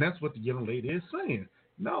on. And that's what the young lady is saying.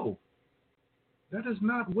 No, that is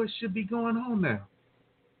not what should be going on now.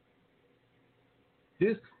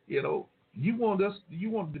 This, you know, you want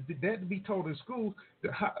that to be taught in school.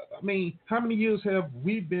 I mean, how many years have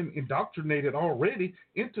we been indoctrinated already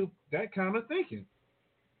into that kind of thinking?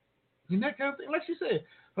 And that kind of thing, like she said,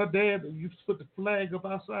 her dad used to put the flag up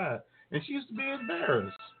outside, and she used to be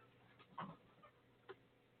embarrassed.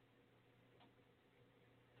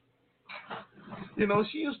 You know,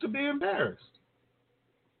 she used to be embarrassed.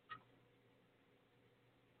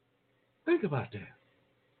 Think about that.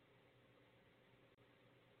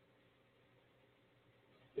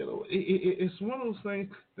 You know, it's one of those things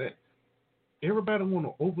that everybody want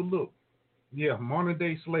to overlook. Yeah, modern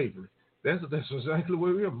day slavery. That's exactly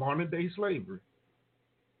what we are, modern day slavery.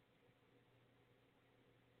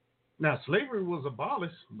 Now, slavery was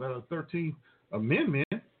abolished by the 13th Amendment,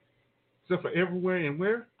 except for everywhere and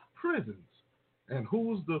where? Prisons. And who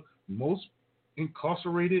was the most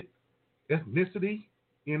incarcerated ethnicity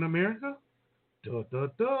in America?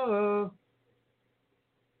 Duh.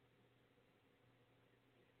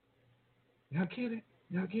 Y'all get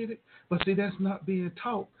it? But see, that's not being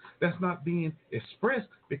taught. That's not being expressed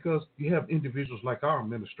because you have individuals like our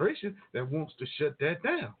administration that wants to shut that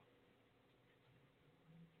down.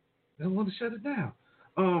 They want to shut it down.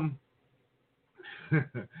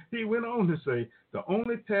 He went on to say, the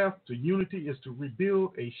only path to unity is to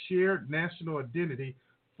rebuild a shared national identity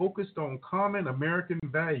focused on common American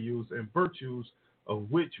values and virtues, of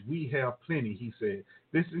which we have plenty, he said.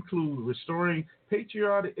 This includes restoring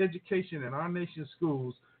patriotic education in our nation's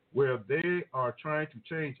schools, where they are trying to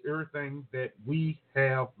change everything that we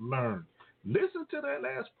have learned. Listen to that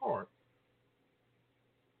last part.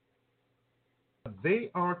 They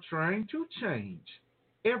are trying to change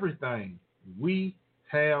everything we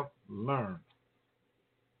have learned.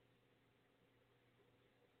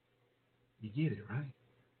 You get it, right?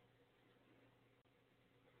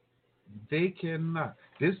 They cannot.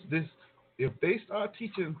 This if they start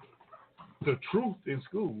teaching the truth in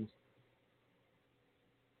schools,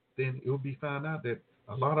 then it will be found out that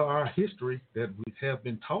a lot of our history that we have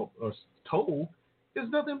been taught or told is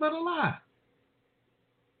nothing but a lie.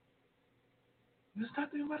 It's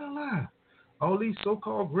nothing but a lie. All these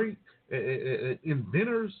so-called great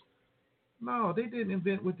inventors. No, they didn't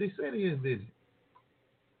invent what they said they invented.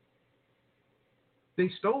 They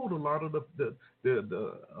stole a lot of the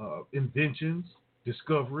inventions,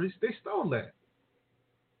 discoveries. They stole that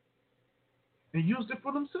and used it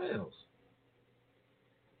for themselves.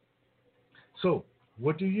 So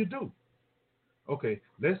what do you do? Okay,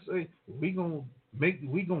 let's say we gonna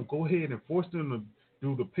go ahead and force them to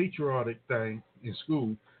do the patriotic thing in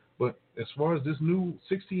school. But as far as this new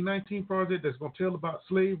 1619 project that's gonna tell about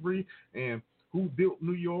slavery and who built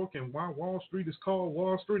New York and why Wall Street is called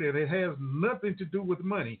Wall Street, and it has nothing to do with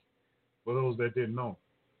money. For those that didn't know,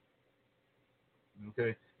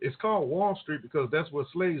 okay, it's called Wall Street because that's where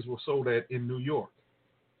slaves were sold at in New York.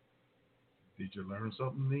 Did you learn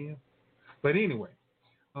something then? But anyway,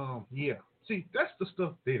 yeah. See, that's the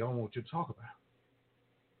stuff they don't want you to talk about.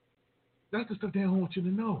 That's the stuff they don't want you to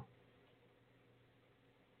know.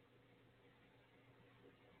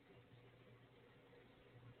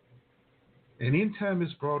 And anytime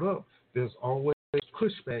it's brought up, there's always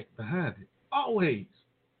pushback behind it. Always.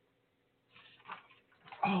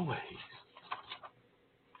 Always.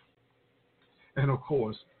 And of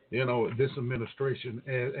course, this administration,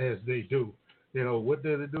 as they do, what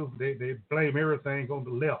do? They blame everything on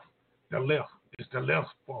the left. The left. It's the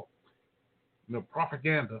left's fault.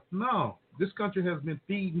 Propaganda. No, this country has been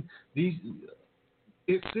feeding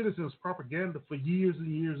its citizens propaganda for years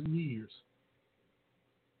and years and years.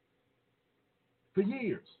 For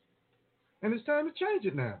years. And it's time to change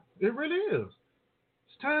it now. It really is.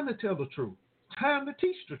 It's time to tell the truth. It's time to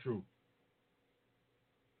teach the truth.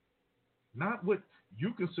 Not what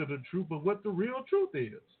you consider the truth, but what the real truth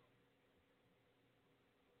is.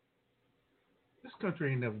 This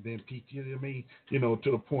country ain't never been peachy. I mean,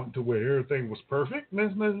 to the point to where everything was perfect.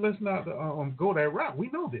 Let's not go that route. We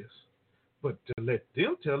know this, but to let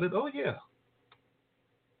them tell it, oh yeah,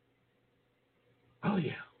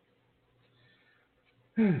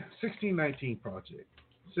 1619 project.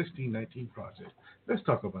 1619 project. Let's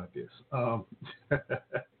talk about this.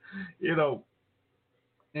 It's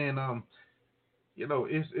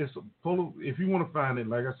if you want to find it,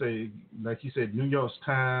 like I say, like you said, New York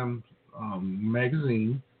Times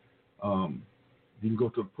magazine. You can go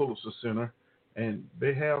to the Pulitzer Center, and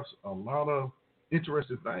they have a lot of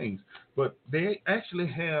interesting things. But they actually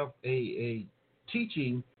have a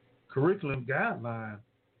teaching curriculum guideline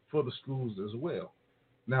for the schools as well.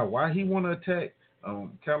 Now, why he want to attack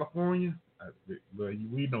California? Well,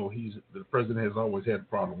 we know the president has always had a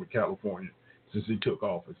problem with California since he took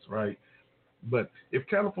office, right? But if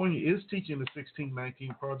California is teaching the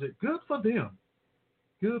 1619 project, good for them.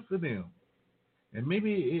 Good for them. And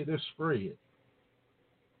maybe it'll spread.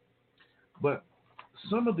 But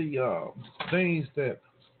some of the things that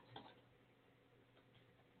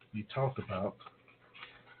you talked about,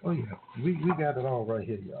 oh yeah, we got it all right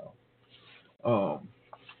here, y'all.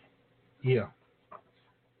 Yeah.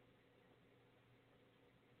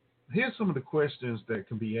 Here's some of the questions that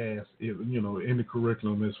can be asked, in the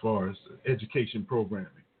curriculum as far as education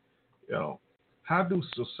programming. How do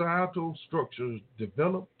societal structures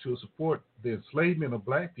develop to support the enslavement of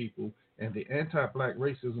black people and the anti-black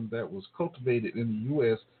racism that was cultivated in the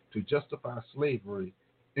U.S. to justify slavery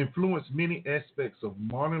influence many aspects of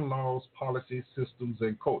modern laws, policies, systems,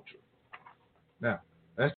 and culture? Now,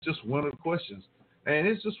 that's just one of the questions. And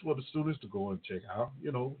it's just for the students to go and check out,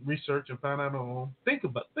 research and find out on their own. Think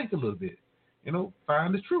a little bit,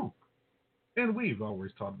 find the truth. And we've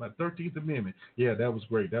always talked about 13th Amendment. Yeah, that was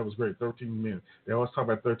great. 13th Amendment. They always talk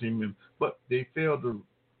about 13th Amendment. But they failed to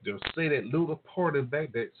say that little part of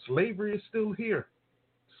that slavery is still here.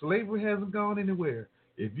 Slavery hasn't gone anywhere.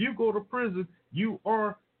 If you go to prison, you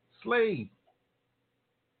are slave.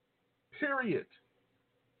 Period.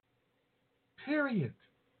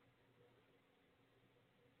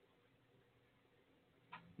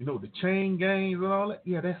 The chain gangs and all that.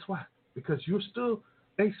 Yeah, that's why. Because you're still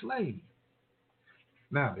a slave.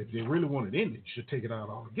 Now, if they really want it ended, you should take it out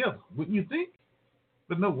altogether. Wouldn't you think?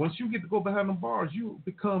 But no, once you get to go behind the bars, you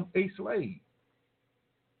become a slave.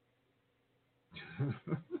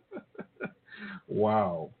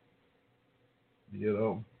 Wow.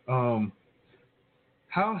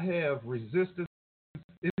 How have resistance,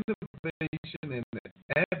 innovation, and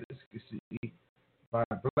advocacy by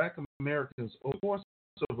Black Americans over the course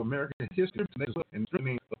of American history and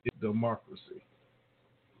strengthening of democracy?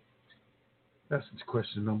 That's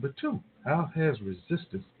question number 2. How has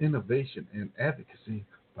resistance, innovation, and advocacy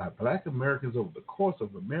by Black Americans over the course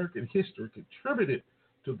of American history contributed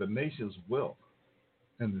to the nation's wealth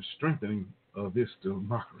and the strengthening of its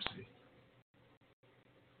democracy?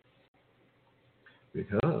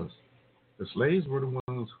 Because The slaves were the ones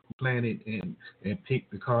who planted and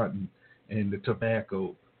picked the cotton and the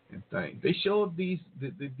tobacco and things. They showed these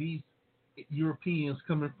Europeans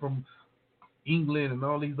coming from England and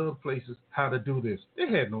all these other places how to do this. They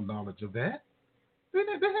had no knowledge of that. They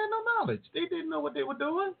had no knowledge. They didn't know what they were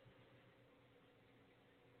doing.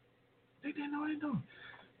 They didn't know what they were doing.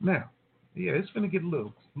 Now, yeah, it's going to get a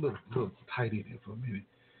little tight in here for a minute.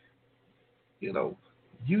 You know,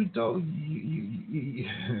 you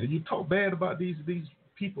talk bad about these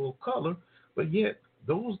people of color, but yet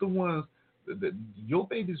those the ones that your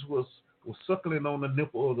babies was suckling on the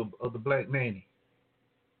nipple of the black nanny.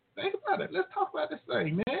 Think about it. Let's talk about this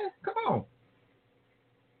thing, man. Come on.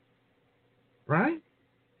 Right?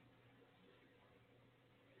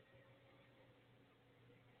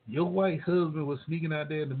 Your white husband was sneaking out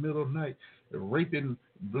there in the middle of the night raping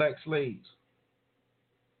black slaves.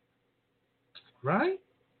 Right?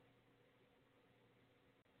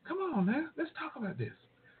 Come on, man. Let's talk about this.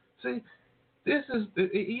 See, this is,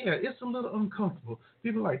 it's a little uncomfortable.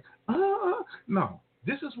 People are like, no.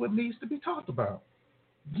 This is what needs to be talked about.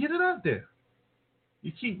 Get it out there.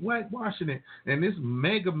 You keep whitewashing it, and this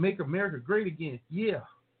mega make America great again. Yeah.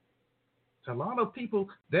 To a lot of people,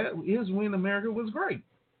 that is when America was great.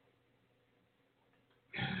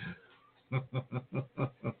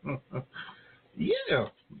 Yeah,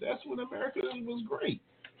 that's when America was great.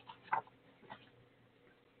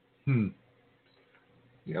 You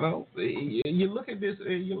know, you look at this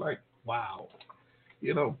and you're like, wow.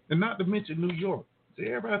 You know, and not to mention New York. See,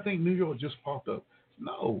 everybody think New York just popped up.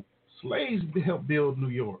 No, slaves helped build New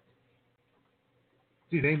York.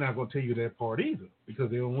 See, they're not going to tell you that part either because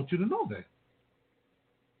they don't want you to know that.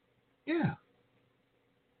 Yeah.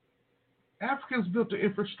 Africans built the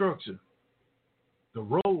infrastructure, the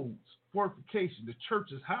roads, fortification, the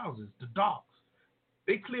churches, houses, the docks.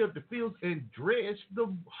 They cleared the fields and dredged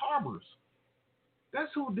the harbors.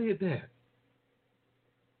 That's who did that.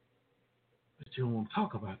 But you don't want to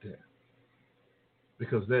talk about that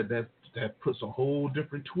because that puts a whole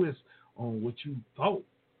different twist on what you thought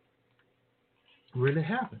really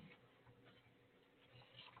happened.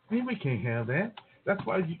 And we can't have that. That's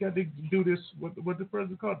why you got to do this, what the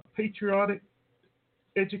president called patriotic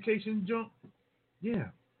education jump. Yeah.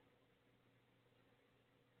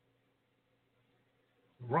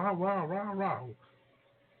 Rah, rah, rah, rah.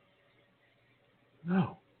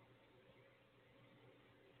 No.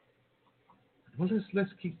 Well,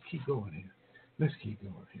 let's keep going here. Let's keep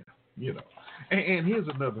going here. You know. And here's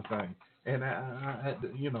another thing. And I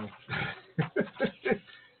you know,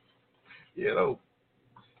 you know,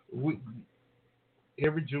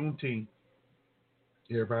 every Juneteenth,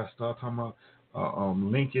 everybody start talking about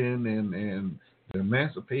Lincoln and the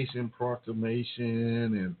Emancipation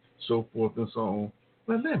Proclamation and so forth and so on.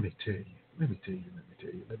 Well, let me tell you.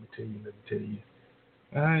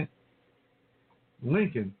 All right,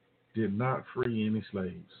 Lincoln did not free any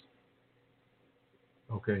slaves.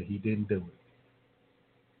 Okay, he didn't do it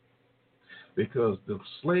because the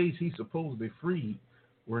slaves he supposedly freed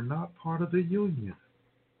were not part of the Union.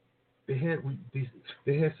 They had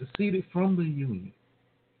seceded from the Union.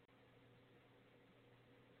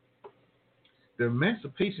 The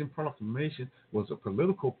Emancipation Proclamation was a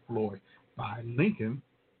political ploy by Lincoln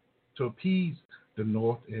to appease the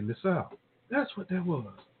North and the South. That's what that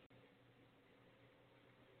was.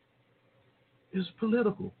 It was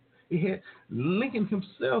political. It had Lincoln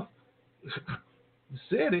himself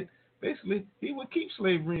said it. Basically, he would keep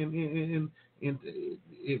slavery in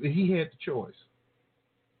if he had the choice.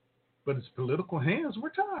 But his political hands were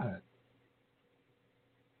tied.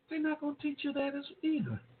 They're not going to teach you that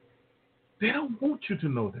either. They don't want you to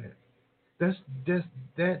know that.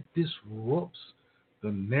 That disrupts the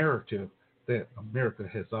narrative that America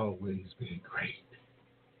has always been great.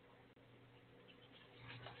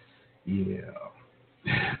 Yeah.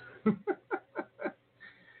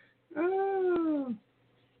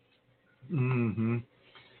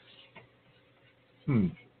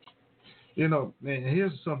 You know, and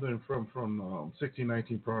here's something from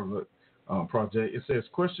 1619 project. It says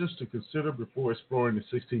questions to consider before exploring the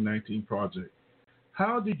 1619 project.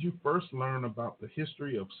 How did you first learn about the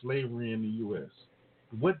history of slavery in the U.S.?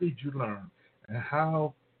 What did you learn, and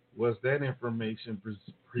how was that information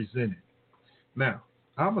presented? Now,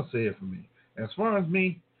 I'm gonna say it for me. As far as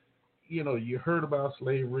me, you know, you heard about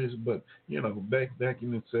slavery, but you know, back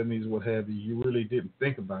in the 70s, what have you, you really didn't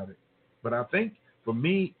think about it. But I think for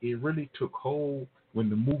me, it really took hold when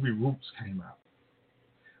the movie Roots came out.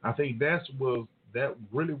 I think that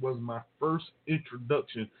really was my first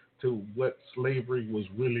introduction to what slavery was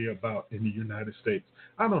really about in the United States.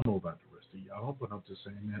 I don't know about the rest of y'all, but I'm just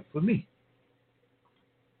saying that for me.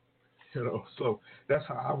 So that's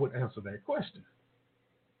how I would answer that question.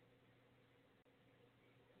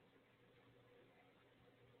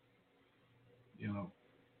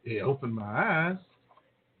 It opened my eyes.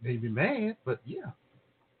 Made me mad, but yeah.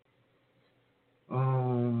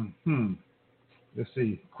 Let's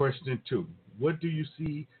see. Question 2. What do you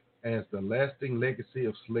see as the lasting legacy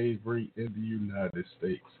of slavery in the United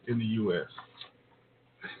States, in the U.S.?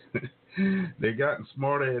 They've gotten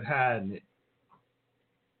smarter at hiding it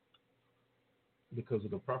because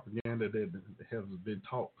of the propaganda that has been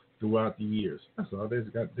taught throughout the years. That's all. They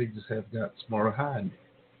just have got smarter hiding it.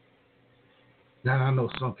 Now, I know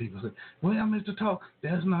some people say, well, Mr. Talk,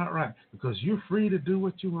 that's not right because you're free to do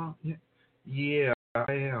what you want. Yeah,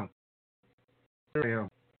 I am. I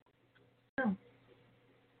am.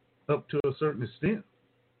 Up to a certain extent.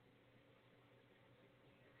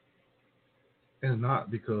 And not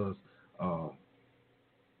because, well,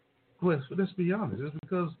 let's be honest, it's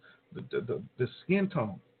because the skin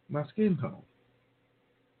tone, my skin tone.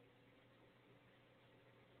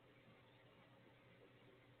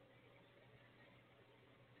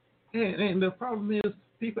 And the problem is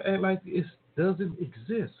people act like it doesn't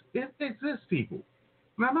exist. It exists, people.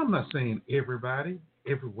 Now, I'm not saying everybody,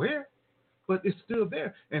 everywhere, but it's still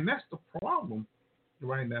there. And that's the problem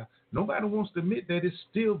right now. Nobody wants to admit that it's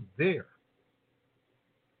still there.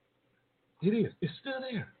 It is. It's still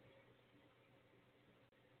there.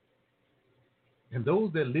 And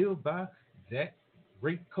those that live by that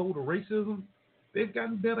code of racism, they've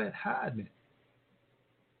gotten better at hiding it.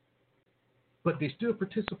 But they still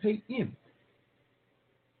participate in it.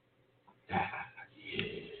 Yeah.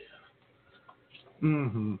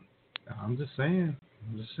 I'm just saying.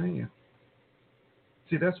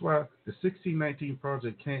 See, that's why the 1619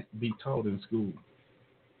 Project can't be taught in school.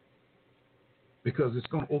 Because it's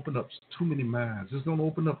going to open up too many minds. It's going to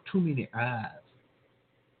open up too many eyes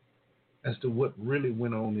as to what really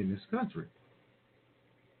went on in this country.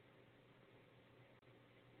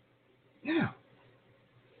 Yeah.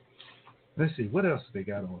 Let's see, what else they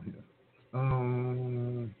got on here?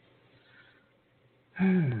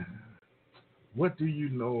 What do you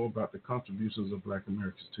know about the contributions of Black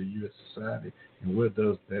Americans to U.S. society, and where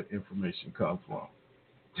does that information come from?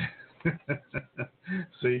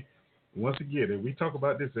 See, once again, and we talk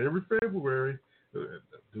about this every February,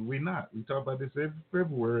 do we not? We talk about this every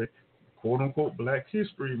February, quote-unquote Black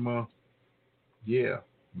History Month. Yeah,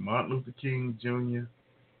 Martin Luther King Jr.,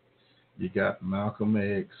 you got Malcolm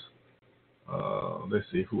X, let's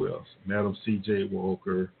see, who else? Madam C.J.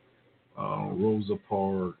 Walker, Rosa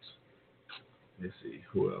Parks. Let's see,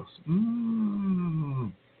 who else?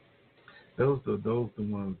 Those are the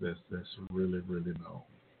ones that's really, really known.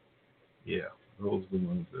 Yeah, those are the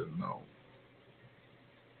ones that are known.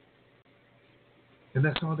 And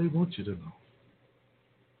that's all they want you to know.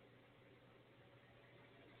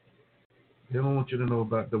 They don't want you to know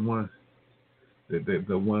about the one that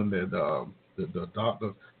the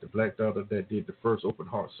doctor, the black doctor that did the first open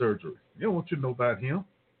heart surgery. They don't want you to know about him.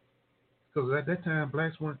 Because at that time,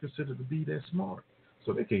 blacks weren't considered to be that smart.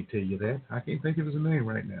 So they can't tell you that. I can't think of his name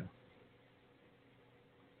right now.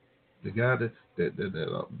 The guy that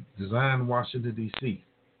designed Washington, D.C.,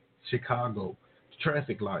 Chicago,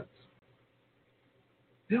 traffic lights.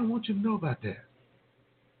 They don't want you to know about that.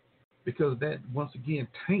 Because that, once again,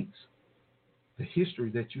 taints the history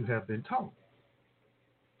that you have been taught.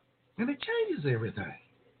 And it changes everything.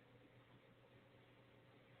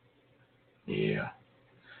 Yeah.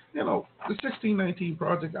 You know, the 1619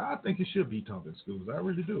 Project, I think it should be taught in schools. I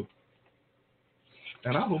really do.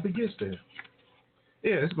 And I hope it gets there.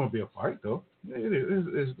 Yeah, it's going to be a fight, though.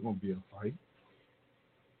 It's going to be a fight.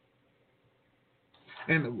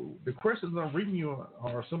 And the questions I'm reading you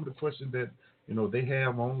are some of the questions that, you know, they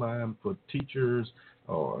have online for teachers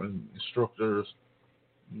or instructors,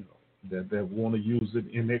 you know, that want to use it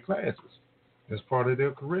in their classes as part of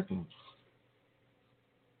their curriculum.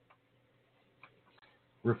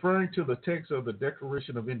 Referring to the text of the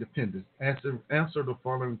Declaration of Independence, answer the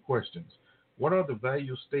following questions. What are the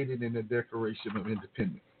values stated in the Declaration of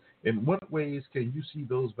Independence? In what ways can you see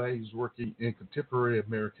those values working in contemporary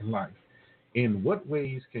American life? In what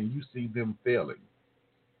ways can you see them failing?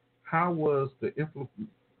 How was the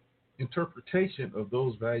interpretation of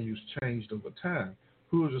those values changed over time?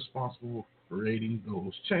 Who is responsible for creating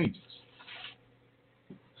those changes?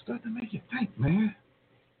 Start to make you think, man.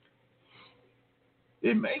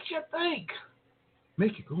 It makes you think.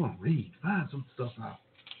 Make you go and read. Find some stuff out.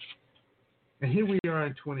 And here we are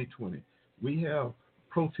in 2020. We have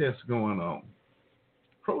protests going on.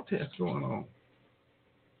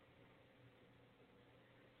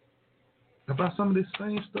 About some of this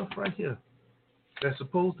same stuff right here. That's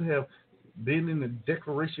supposed to have been in the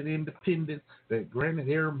Declaration of Independence that granted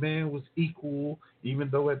every man was equal, even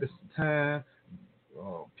though at the time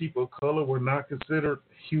people of color were not considered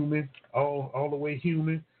human, all the way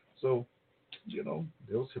human. So, there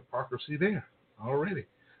was hypocrisy there already.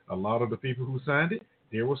 A lot of the people who signed it,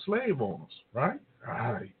 they were slave owners, right?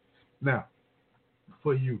 Right. Now,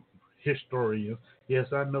 for you historians,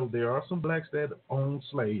 yes, I know there are some blacks that own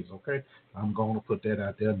slaves, okay? I'm going to put that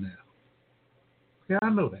out there now. Yeah, I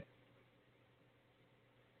know that.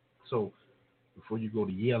 So, before you go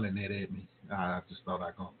to yelling that at me, I just thought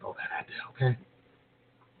I'd going to throw that out there, okay?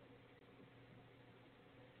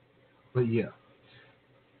 But yeah,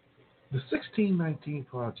 the 1619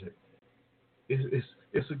 Project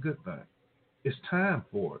it's a good thing. It's time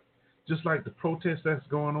for it. Just like the protest that's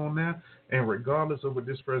going on now, and regardless of what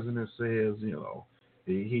this president says,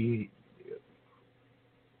 he's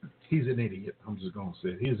an idiot. I'm just gonna say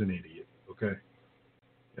it. He's an idiot. Okay.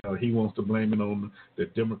 He wants to blame it on the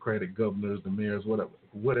Democratic governors, the mayors,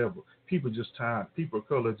 whatever. People just tired. People of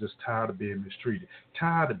color just tired of being mistreated,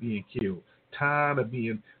 tired of being killed, tired of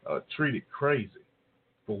being treated crazy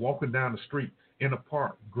for walking down the street in a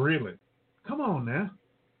park grilling. Come on now.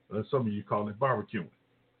 Some of you call it barbecuing.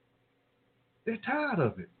 They're tired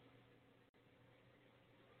of it.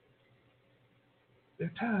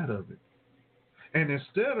 They're tired of it. And here's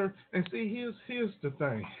the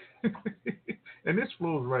thing, and this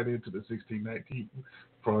flows right into the 1619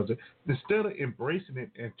 Project. Instead of embracing it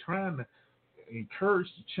and trying to encourage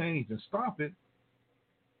the change and stop it,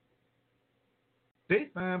 they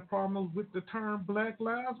find problems with the term Black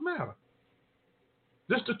Lives Matter.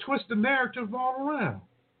 Just to twist the narrative all around.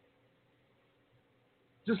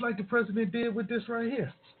 Just like the president did with this right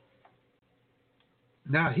here.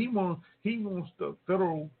 Now he wants the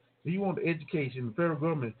education, the federal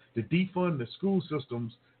government to defund the school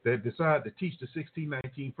systems that decide to teach the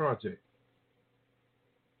 1619 Project.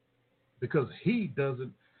 Because he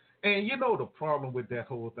doesn't, and the problem with that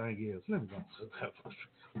whole thing is, let me go to that first.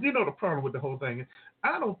 The problem with the whole thing is,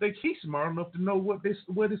 I don't think he's smart enough to know what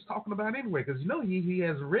it's talking about anyway, because he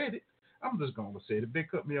hasn't read it. I'm just going to say it. If they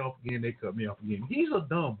cut me off again, they cut me off again. He's a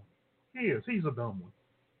dumb one. He's a dumb one.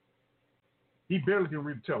 He barely can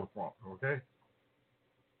read the teleprompter, okay?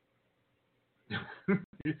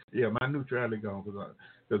 Yeah, my neutrality gone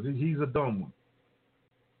because he's a dumb one.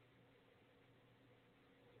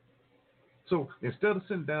 So instead of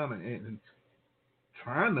sitting down and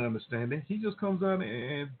trying to understand it, he just comes out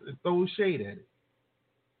and throws shade at it,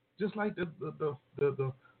 just like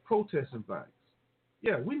the protesting things.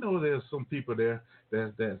 Yeah, we know there's some people there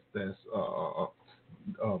that's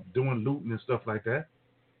doing looting and stuff like that,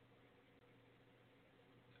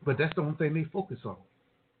 but that's the only thing they focus on.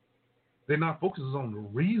 They're not focusing on the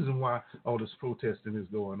reason why all this protesting is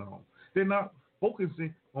going on. They're not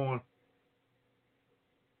focusing on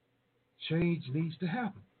change needs to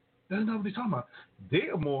happen. That's not what they're talking about.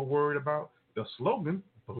 They're more worried about the slogan,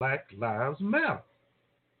 Black Lives Matter.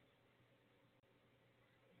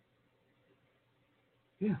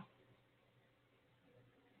 Yeah.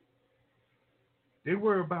 They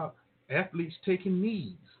worry about athletes taking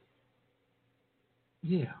knees.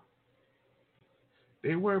 Yeah.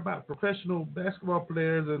 They worry about professional basketball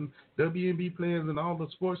players and WNBA players and all the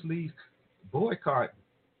sports leagues boycotting.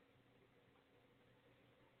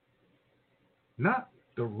 Not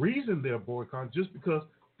the reason they're boycotting, just because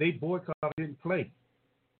they boycotted didn't play.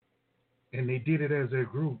 And they did it as a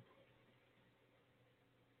group.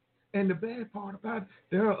 And the bad part about it,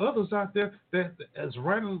 there are others out there that is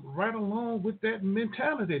right along with that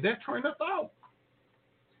mentality, that train of thought.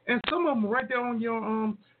 And some of them right there on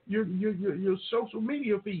your social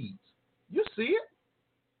media feeds. You see it.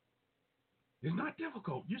 It's not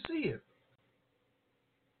difficult. You see it.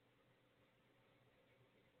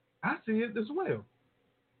 I see it as well.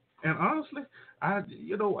 And honestly, I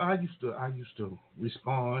used to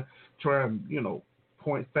respond, try and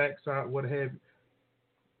point facts out, what have you.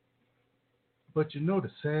 But the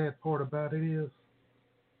sad part about it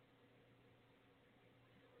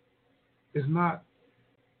is not,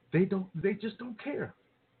 they just don't care.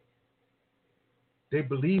 They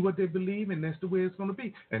believe what they believe, and that's the way it's going to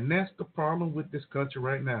be. And that's the problem with this country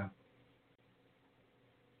right now.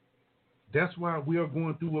 That's why we are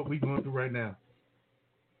going through what we're going through right now.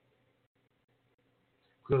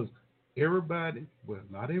 Because everybody, well,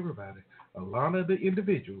 not everybody, a lot of the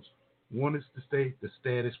individuals want us to stay the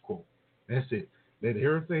status quo. That's it. Let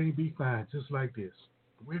everything be fine, just like this.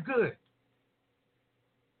 We're good.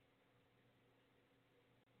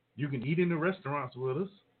 You can eat in the restaurants with us.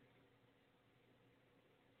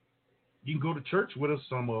 You can go to church with us,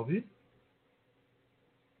 some of you.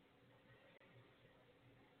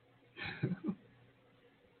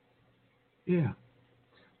 Yeah.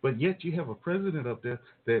 But yet you have a president up there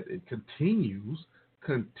that it continues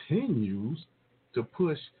to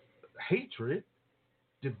push hatred,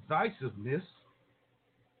 divisiveness,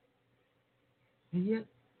 and yet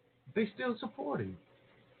they still support him.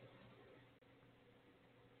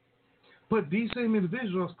 But these same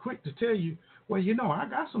individuals are quick to tell you, well, I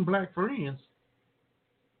got some black friends.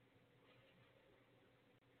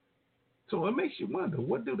 So it makes you wonder,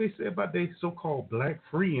 what do they say about their so-called black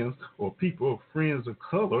friends or people, friends of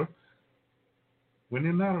color, when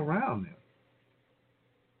they're not around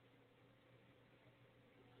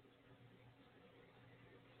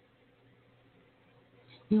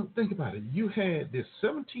them? Think about it. You had this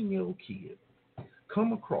 17-year-old kid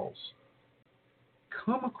come across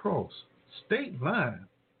state line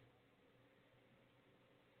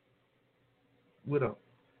with a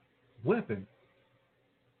weapon,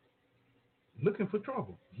 looking for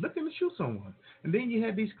trouble, looking to shoot someone. And then you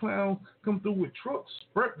had these clowns come through with trucks,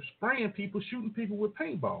 spraying people, shooting people with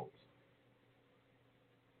paintballs.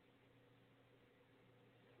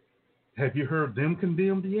 Have you heard them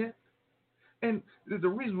condemned yet? And the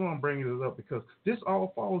reason why I'm bringing this up, because this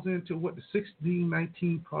all falls into what the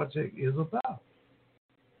 1619 Project is about.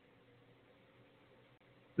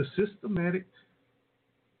 The systematic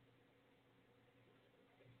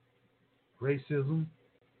racism,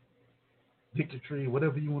 bigotry,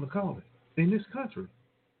 whatever you want to call it, in this country.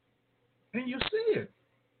 And you see it.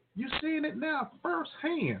 You're seeing it now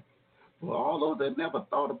firsthand. Well, all those that never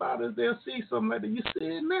thought about it, they'll see something like that. You see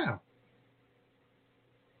it now.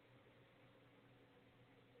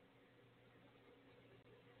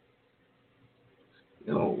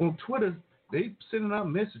 On Twitter, they sending out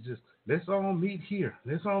messages. Let's all meet here.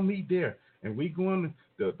 Let's all meet there. And we going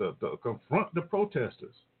to confront the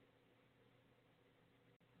protesters.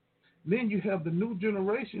 Then you have the new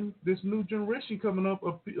generation, this new generation coming up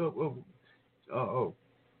of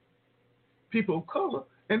people of color,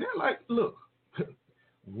 and they're like, look,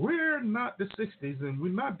 we're not the 60s, and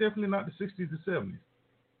we're definitely not the 60s and 70s.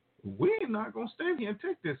 We're not going to stand here and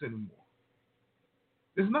take this anymore.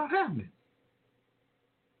 It's not happening.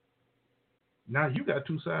 Now you got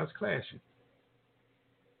two sides clashing.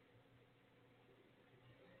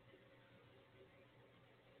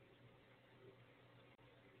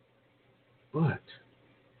 But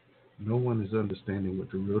no one is understanding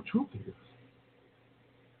what the real truth is.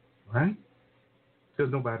 Right?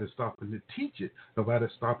 Because nobody's stopping to teach it.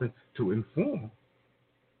 Nobody's stopping to inform.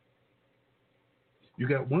 You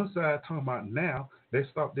got one side talking about now, let's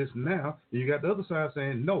stop this now. And you got the other side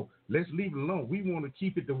saying, no, let's leave it alone. We want to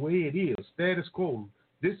keep it the way it is, status quo.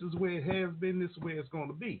 This is where it has been, this is where it's going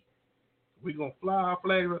to be. We're going to fly our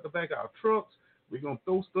flag at the back of our trucks. We're going to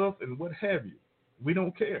throw stuff and what have you. We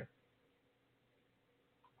don't care.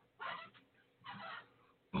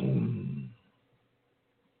 Boom.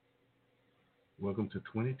 Welcome to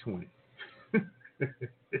 2020.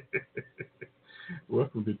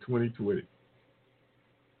 Welcome to 2020.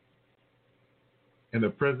 And a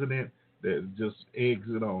president that just eggs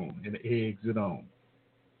it on and eggs it on.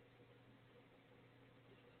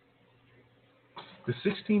 The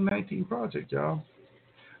 1619 Project, y'all.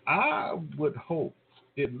 I would hope,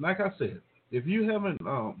 like I said, if you haven't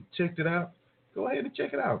checked it out, go ahead and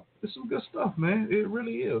check it out. It's some good stuff, man. It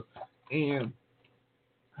really is. And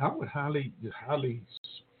I would highly,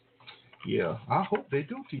 I hope they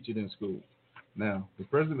do teach it in school. Now, the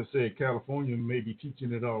president said California may be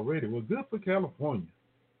teaching it already. Well, good for California.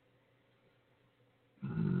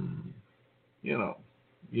 Yeah.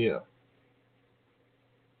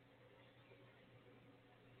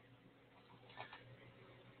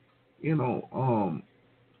 And I'm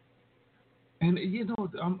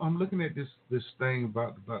looking at this thing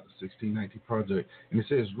about the 1619 Project, and it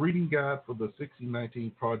says reading guide for the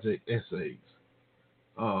 1619 Project essays.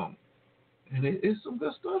 And it's some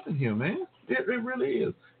good stuff in here, man. It really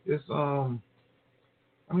is. It's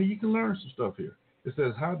you can learn some stuff here. It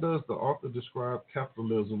says, how does the author describe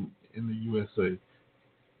capitalism in the USA?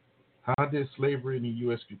 How did slavery in the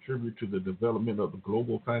U.S. contribute to the development of the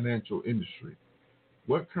global financial industry?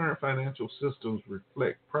 What current financial systems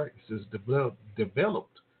reflect practices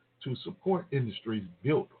developed to support industries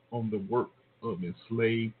built on the work of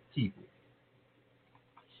enslaved people?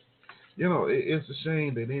 It's a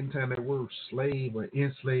shame that anytime that word slave or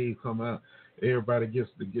enslaved come out, everybody gets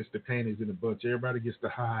the panties in a bunch. Everybody gets to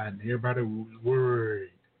hide. And everybody was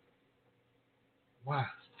worried. Why?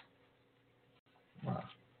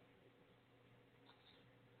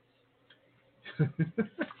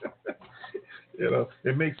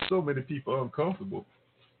 It makes so many people uncomfortable.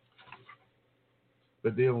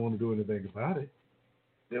 But they don't want to do anything about it.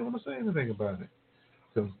 They don't want to say anything about it.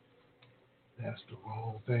 Because That's the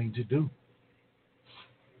wrong thing to do.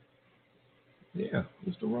 Yeah,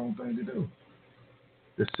 it's the wrong thing to do.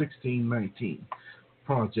 The 1619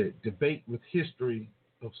 Project, debate with history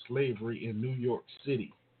of slavery in New York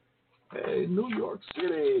City. Hey, New York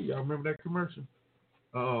City. Y'all remember that commercial?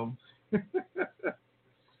 Oh,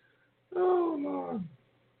 Lord.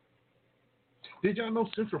 Did y'all know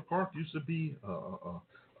Central Park used to be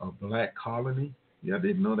a black colony? Y'all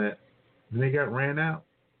didn't know that? And they got ran out?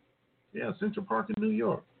 Yeah, Central Park in New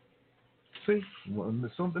York. See, well,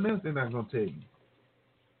 there's something else they're not going to tell you.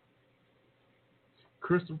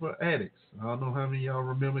 Christopher Addicks. I don't know how many of y'all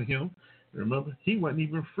remember him. Remember, he wasn't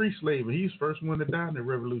even free slave. He was the first one to die in the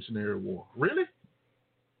Revolutionary War. Really?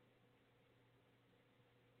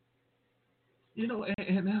 You know,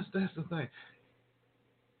 and that's the thing.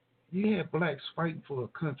 You had blacks fighting for a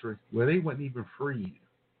country where they weren't even free.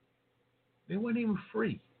 They weren't even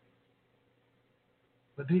free.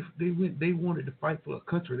 But they wanted to fight for a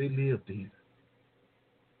country they lived in.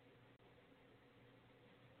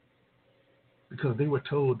 Because they were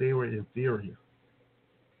told they were inferior.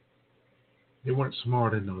 They weren't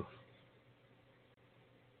smart enough.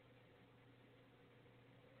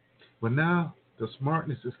 But now the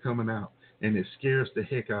smartness is coming out, and it scares the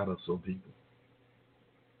heck out of some people.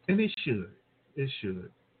 And it should. It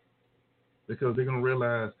should. Because they're going to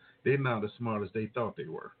realize they're not as smart as they thought they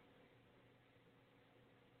were.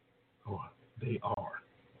 Or they are.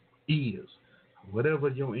 Is. Whatever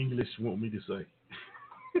your English want me to say.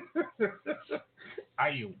 I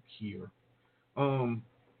don't care.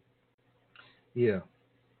 Yeah.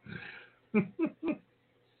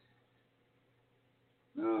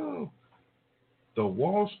 No. The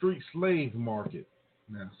Wall Street slave market.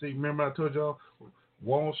 Now, see, remember I told y'all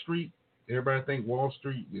Wall Street? Everybody think Wall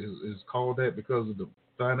Street is called that because of the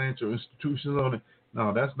financial institutions on it.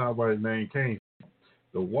 No, that's not where the name came from.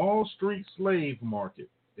 The Wall Street slave market,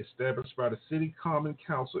 established by the City Common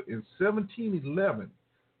Council in 1711,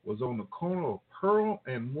 was on the corner of Pearl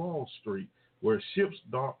and Wall Street, where ships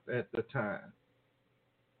docked at the time.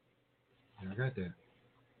 Yeah, I got that.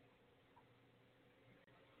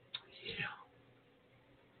 Yeah.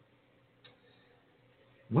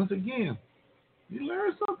 Once again, you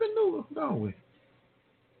learn something new, don't we?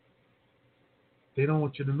 They don't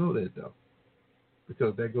want you to know that, though,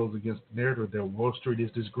 because that goes against the narrative that Wall Street is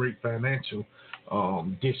this great financial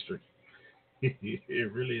district.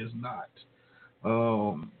 It really is not.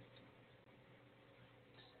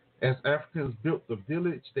 As Africans built the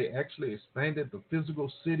village, they actually expanded the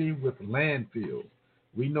physical city with landfills.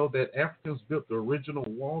 We know that Africans built the original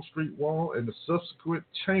Wall Street Wall and the subsequent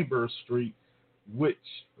Chambers Street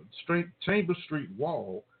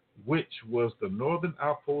Wall, which was the northern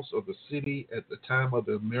outpost of the city at the time of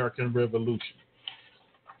the American Revolution.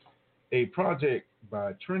 A project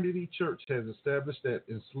by Trinity Church has established that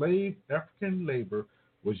enslaved African labor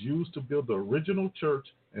was used to build the original church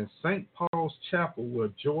and St. Paul's Chapel, where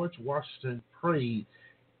George Washington prayed,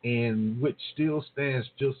 and which still stands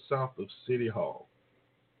just south of City Hall.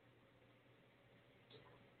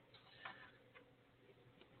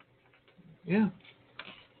 Yeah.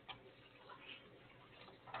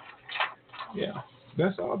 Yeah.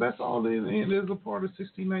 That's all there's a part of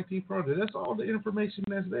 1619 project. That's all the information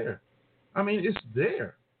that's there. I mean, it's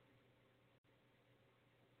there.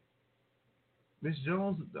 Ms.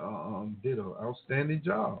 Jones did an outstanding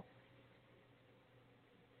job.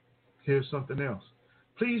 Here's something else.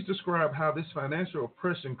 Please describe how this financial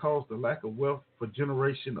oppression caused the lack of wealth for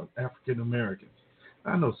generation of African Americans.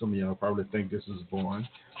 I know some of y'all probably think this is boring,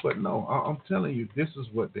 but no, I'm telling you, this is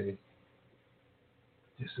what they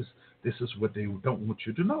don't want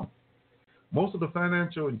you to know. Most of the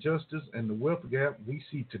financial injustice and the wealth gap we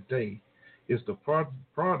see today is the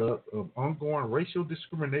product of ongoing racial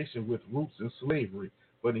discrimination with roots in slavery,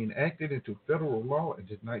 but enacted into federal law in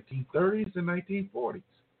the 1930s and 1940s.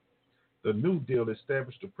 The New Deal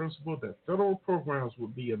established the principle that federal programs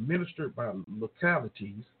would be administered by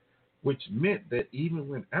localities, which meant that even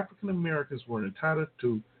when African Americans were entitled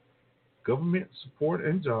to government support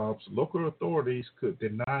and jobs, local authorities could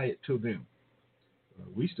deny it to them.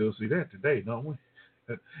 We still see that today, don't we?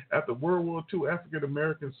 After World War II, African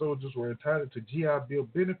American soldiers were entitled to GI Bill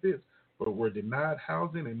benefits, but were denied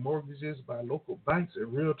housing and mortgages by local banks and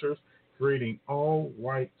realtors, creating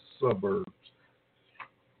all-white suburbs.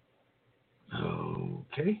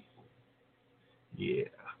 Okay. Yeah.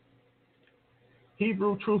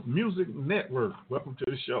 Hebrew Truth Music Network. Welcome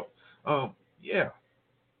to the show. Yeah.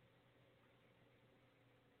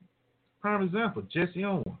 Prime example, Jesse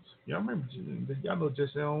Owens. Y'all remember? Y'all know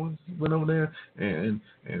Jesse Owens went over there and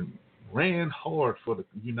ran hard for the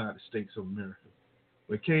United States of America.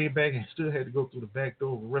 but came back and still had to go through the back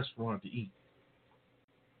door of a restaurant to eat.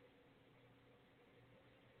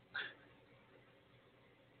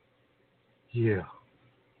 Yeah.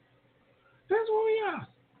 That's where we are.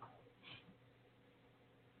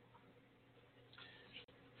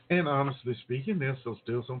 And honestly speaking, there's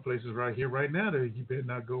still some places right here, right now that you better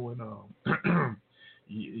not go and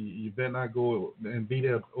you better not go and be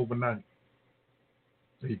there overnight.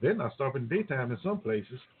 So you better not stop in the daytime in some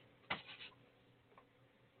places.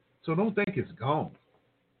 So don't think it's gone.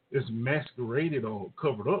 It's masqueraded or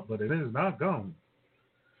covered up, but it is not gone.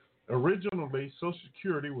 Originally, Social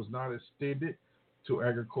Security was not extended to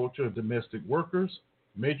agriculture and domestic workers,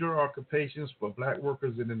 major occupations for black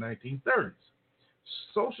workers in the 1930s.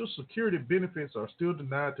 Social Security benefits are still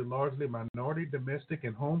denied to largely minority domestic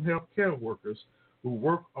and home health care workers who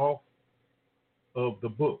work off of the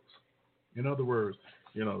books. In other words,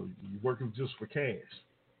 you're working just for cash.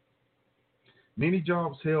 Many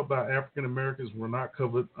jobs held by African Americans were not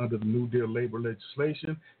covered under the New Deal labor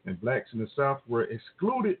legislation, and blacks in the South were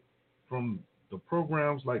excluded from the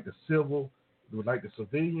programs like the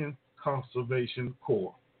Civilian Conservation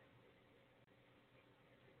Corps.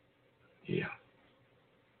 Yeah.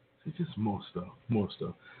 It's just more stuff.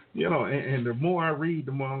 And the more I read,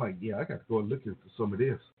 the more I'm like, yeah, I got to go and look into some of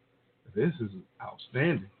this. This is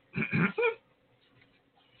outstanding.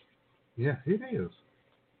 Yeah, it is.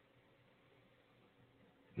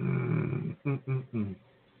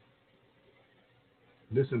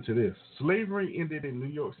 Listen to this. Slavery ended in New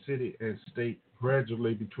York City and state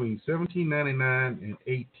gradually between 1799 and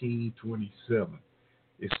 1827.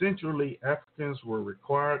 Essentially, Africans were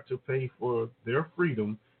required to pay for their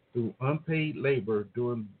freedom through unpaid labor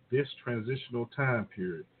during this transitional time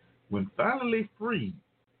period. When finally freed,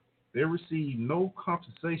 they received no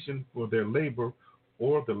compensation for their labor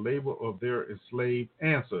or the labor of their enslaved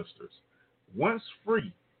ancestors. Once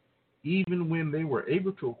free, even when they were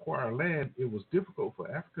able to acquire land, it was difficult for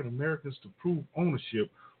African Americans to prove ownership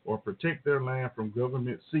or protect their land from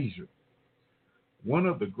government seizure. One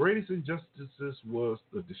of the greatest injustices was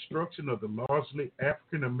the destruction of the largely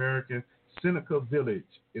African American Seneca Village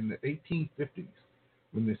in the 1850s,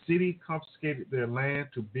 when the city confiscated their land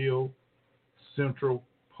to build Central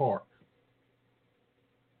Park.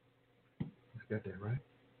 I got that right?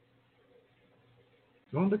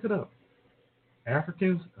 Go and look it up.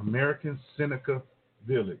 African American Seneca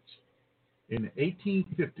Village in the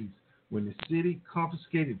 1850s, when the city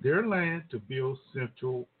confiscated their land to build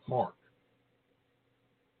Central Park.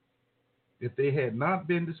 If they had not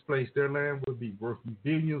been displaced, their land would be worth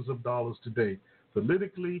billions of dollars today.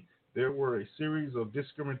 Politically, there were a series of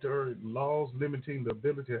discriminatory laws limiting the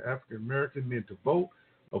ability of African American men to vote.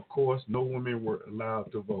 Of course, no women were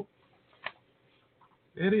allowed to vote.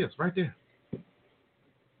 There it is, right there.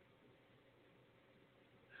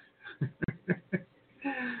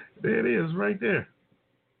 There it is, right there.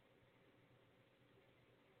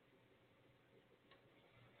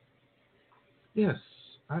 Yes,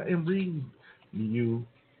 I am reading you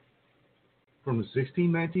from the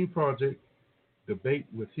 1619 Project, Debate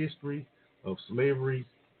with History of Slavery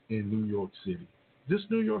in New York City. Just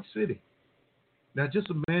New York City. Now just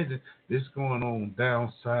imagine this going on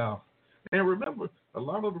down south. And remember, a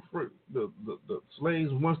lot of the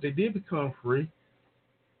slaves, once they did become free,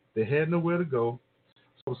 they had nowhere to go.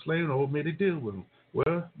 So the slave owners made a deal with them.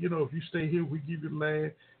 Well, if you stay here, we give you the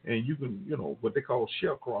land, and you can, what they call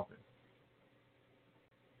sharecropping.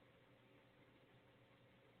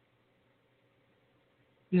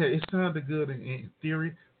 Yeah, it sounded good in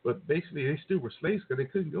theory, but basically they still were slaves because they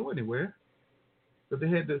couldn't go anywhere. But they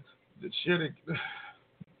had to share it.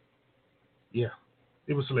 Yeah,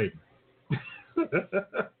 it was slavery.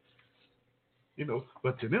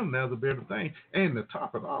 But to them, now's a better thing. And to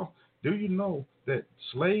top it off, do you know that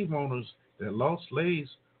slave owners that lost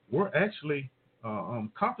slaves were actually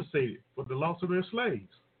compensated for the loss of their slaves?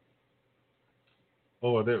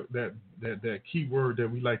 Or that key word that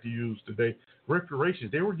we like to use today,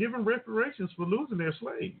 reparations. They were given reparations for losing their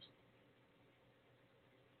slaves.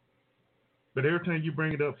 But every time you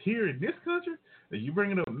bring it up here in this country, and you bring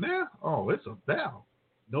it up now, it's a battle.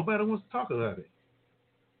 Nobody wants to talk about it.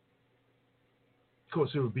 Of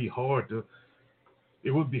course, it would be hard,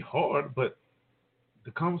 but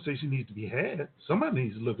the conversation needs to be had. Somebody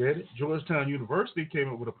needs to look at it. Georgetown University came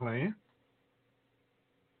up with a plan,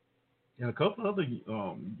 and a couple other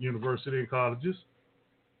university and colleges.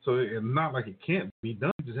 So it's not like it can't be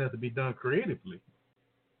done. It just has to be done creatively.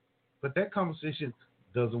 But that conversation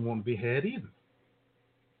doesn't want to be had either.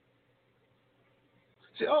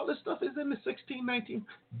 See, all this stuff is in the 1619.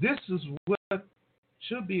 This is what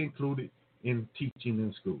should be included in teaching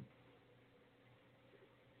in school.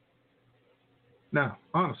 Now,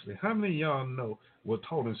 honestly, how many of y'all know were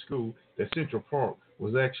taught in school that Central Park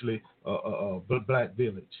was actually a black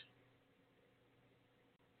village?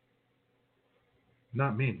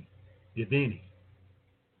 Not many, if any.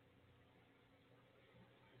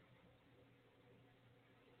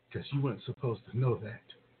 Because you weren't supposed to know that.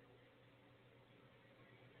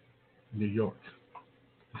 New York,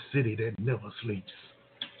 the city that never sleeps.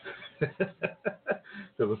 Because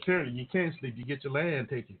apparently you can't sleep, you get your land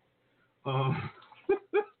taken.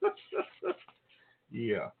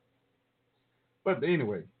 Yeah. But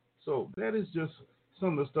anyway, so that is just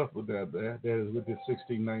some of the stuff with that is with this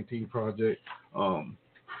 1619 project.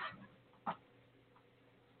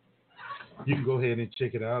 You can go ahead and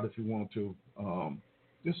check it out if you want to.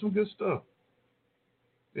 There's some good stuff.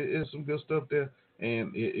 There's some good stuff there.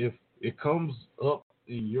 And if it comes up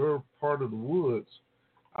in your part of the woods,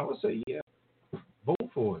 I would say, yeah, vote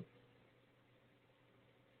for it.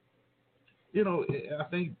 You know, I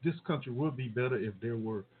think this country would be better if there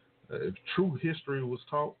were, if true history was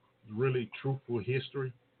taught, really truthful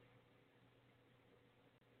history.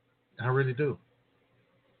 I really do.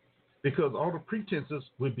 Because all the pretenses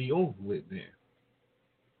would be over with then.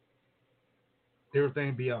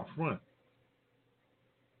 Everything be out front.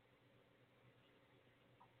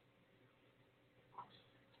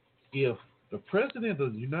 If the President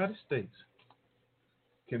of the United States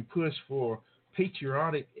can push for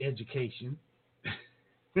patriotic education,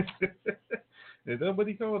 is that what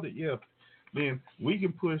he called it? Yeah. Then we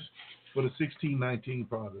can push for the 1619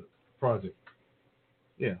 project.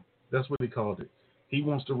 Yeah, that's what he called it. He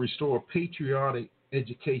wants to restore patriotic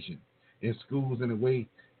education in schools in a way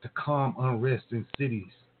to calm unrest in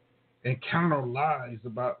cities and counter lies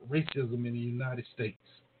about racism in the United States.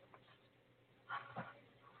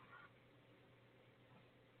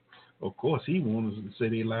 Of course, he wanted to say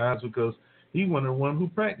they lies because he wasn't the one who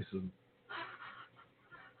practices them.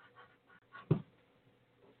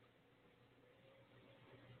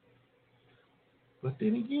 But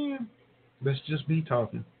then again, that's just me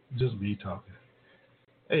talking. Just me talking.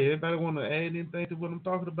 Hey, everybody want to add anything to what I'm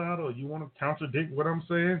talking about, or you want to contradict what I'm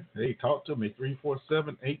saying? Hey, talk to me,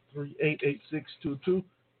 347-838-8622.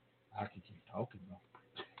 I can keep talking though.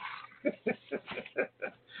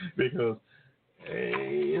 Because,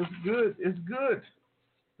 hey, it's good. It's good.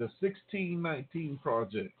 The 1619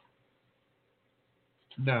 project.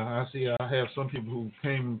 Now, I see I have some people who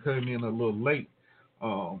came in a little late.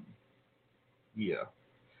 Yeah.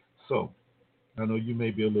 So, I know you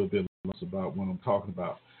may be a little bit lost about what I'm talking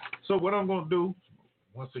about. So what I'm going to do,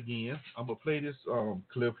 once again, I'm going to play this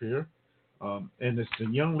clip here. And it's the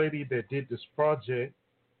young lady that did this project.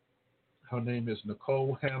 Her name is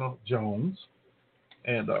Nicole Hannah Jones.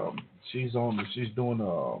 And she's doing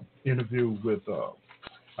an interview with,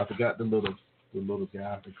 I forgot the little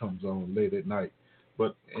guy that comes on late at night.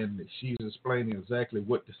 And she's explaining exactly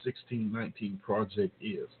what the 1619 project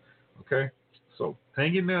is. Okay? So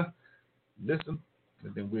hang in there, listen,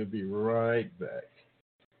 and then we'll be right back.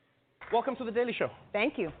 Welcome to The Daily Show.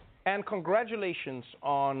 Thank you. And congratulations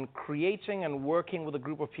on creating and working with a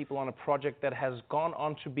group of people on a project that has gone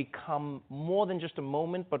on to become more than just a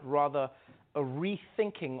moment, but rather a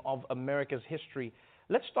rethinking of America's history.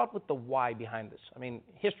 Let's start with the why behind this. I mean,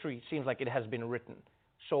 history seems like it has been written.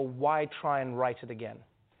 So why try and write it again?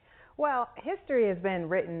 Well, history has been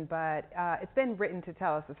written, but it's been written to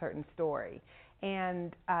tell us a certain story.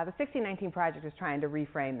 And the 1619 Project is trying to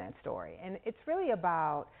reframe that story. And it's really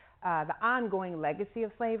about the ongoing legacy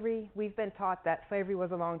of slavery. We've been taught that slavery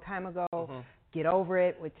was a long time ago. Get over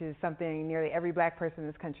it, which is something nearly every black person in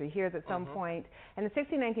this country hears at some point. And the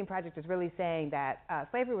 1619 Project is really saying that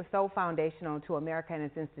slavery was so foundational to America and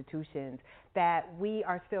its institutions that we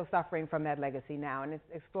are still suffering from that legacy now, and it's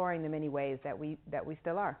exploring the many ways that we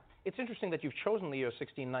still are. It's interesting that you've chosen the year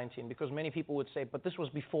 1619 because many people would say, but this was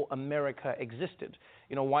before America existed.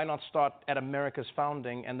 You know, why not start at America's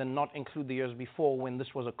founding and then not include the years before when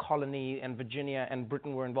this was a colony and Virginia and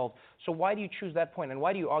Britain were involved? So why do you choose that point? And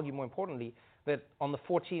why do you argue, more importantly, that on the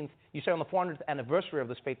 14th, you say on the 400th anniversary of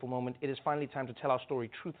this fateful moment, it is finally time to tell our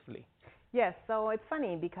story truthfully? Yes, so it's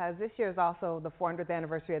funny because this year is also the 400th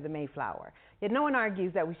anniversary of the Mayflower. Yet no one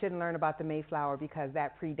argues that we shouldn't learn about the Mayflower because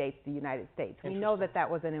that predates the United States. We know that that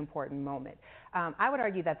was an important moment. I would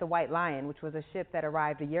argue that the White Lion, which was a ship that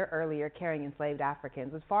arrived a year earlier carrying enslaved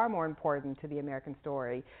Africans, was far more important to the American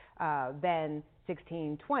story than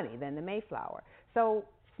 1620, than the Mayflower. So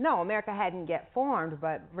no, America hadn't yet formed,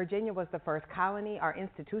 but Virginia was the first colony. Our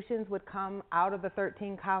institutions would come out of the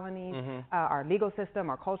 13 colonies, our legal system,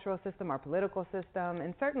 our cultural system, our political system,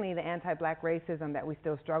 and certainly the anti-black racism that we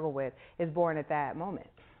still struggle with is born at that moment.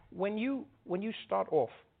 When you start off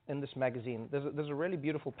in this magazine, there's a really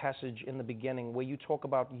beautiful passage in the beginning where you talk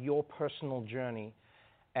about your personal journey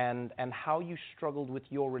and how you struggled with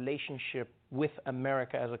your relationship with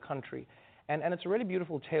America as a country. And it's a really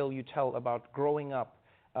beautiful tale you tell about growing up,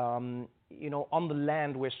 you know, on the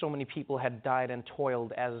land where so many people had died and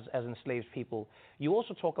toiled as enslaved people. You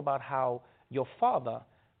also talk about how your father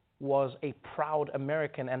was a proud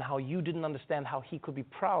American and how you didn't understand how he could be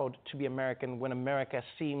proud to be American when America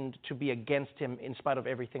seemed to be against him in spite of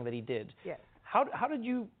everything that he did. Yes. How did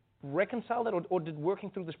you reconcile that, or did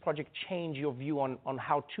working through this project change your view on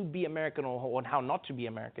how to be American or on how not to be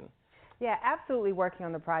American? Yeah, absolutely. Working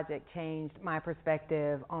on the project changed my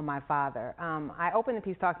perspective on my father. I opened the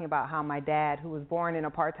piece talking about how my dad, who was born in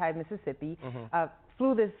apartheid Mississippi,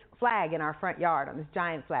 flew this flag in our front yard on this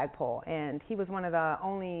giant flagpole, and he was one of the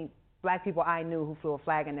only black people I knew who flew a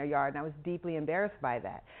flag in their yard, and I was deeply embarrassed by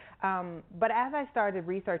that. But as I started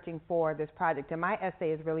researching for this project, and my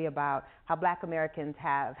essay is really about how black Americans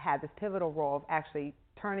have had this pivotal role of actually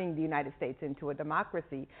turning the United States into a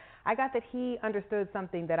democracy, I got that he understood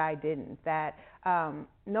something that I didn't, that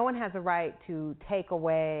no one has a right to take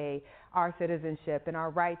away our citizenship and our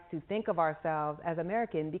rights to think of ourselves as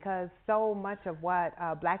American, because so much of what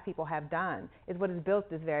black people have done is what has built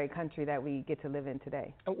this very country that we get to live in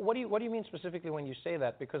today. And what do you mean specifically when you say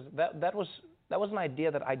that? Because that was an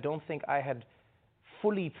idea that I don't think I had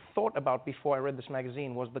fully thought about before I read this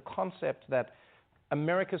magazine, was the concept that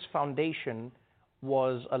America's foundation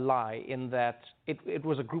was a lie, in that it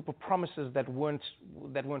was a group of promises that weren't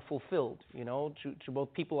fulfilled, you know, to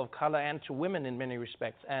both people of color and to women in many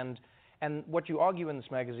respects. And what you argue in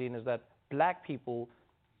this magazine is that black people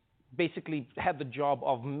basically had the job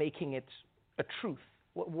of making it a truth.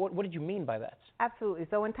 What did you mean by that? Absolutely.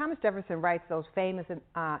 So when Thomas Jefferson writes those famous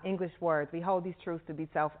English words, we hold these truths to be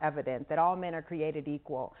self-evident, that all men are created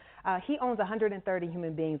equal. He owns 130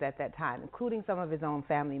 human beings at that time, including some of his own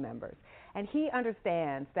family members. And he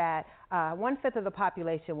understands that 1/5 of the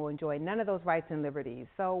population will enjoy none of those rights and liberties.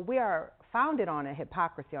 So we are founded on a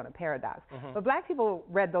hypocrisy, on a paradox. But black people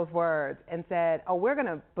read those words and said, oh, we're going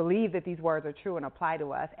to believe that these words are true and apply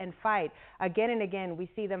to us, and fight. Again and again, we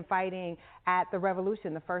see them fighting at the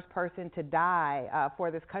revolution. The first person to die for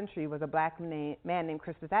this country was a black man named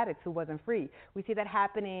Crispus Attucks, who wasn't free. We see that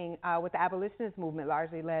happening with the abolitionist movement,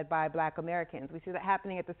 largely led by black Americans. We see that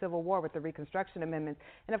happening at the Civil War with the Reconstruction Amendments,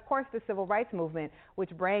 and of course the Civil Rights Movement,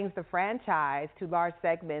 which brings the franchise to large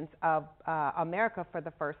segments of America for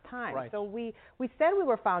the first time. Right. So we said we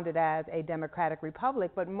were founded as a democratic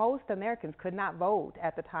republic, but most Americans could not vote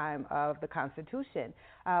at the time of the Constitution.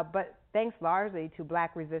 But thanks largely to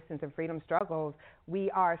black resistance and freedom struggles,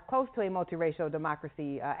 we are as close to a multiracial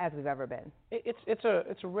democracy as we've ever been.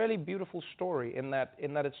 It's a really beautiful story in that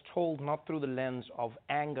it's told not through the lens of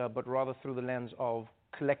anger, but rather through the lens of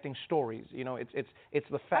collecting stories. You know, it's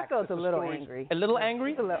the fact. I feel it's that a little angry. A little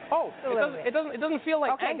angry? It doesn't feel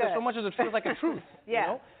like anger good. so much as it feels like a truth. Yeah. You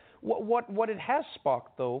know? What it has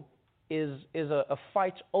sparked, though, is a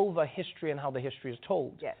fight over history and how the history is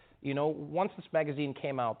told. Yes. You know, once this magazine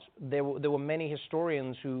came out, there were many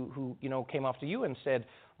historians who you know came after you and said,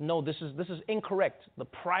 no, this is incorrect. The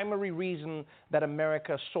primary reason that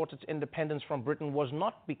America sought its independence from Britain was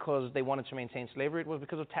not because they wanted to maintain slavery. It was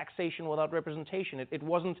because of taxation without representation. It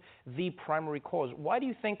wasn't the primary cause. Why do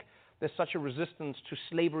you think there's such a resistance to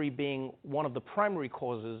slavery being one of the primary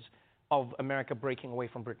causes of America breaking away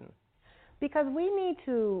from Britain? Because we need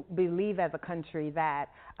to believe as a country that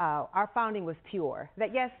our founding was pure.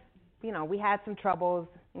 That yes, you know, we had some troubles,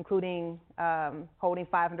 including holding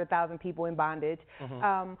 500,000 people in bondage,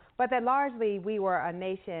 but that largely we were a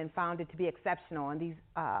nation founded to be exceptional and these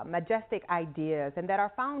majestic ideas, and that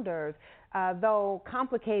our founders, though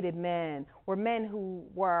complicated men, were men who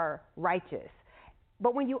were righteous.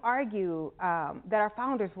 But when you argue that our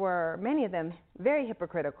founders were, many of them, very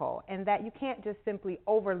hypocritical, and that you can't just simply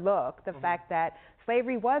overlook the fact that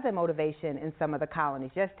slavery was a motivation in some of the colonies.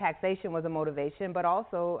 Yes, taxation was a motivation, but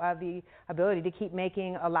also the ability to keep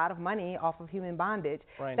making a lot of money off of human bondage.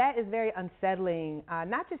 Right. That is very unsettling,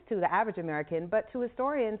 not just to the average American, but to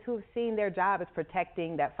historians who have seen their job as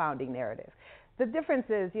protecting that founding narrative. The difference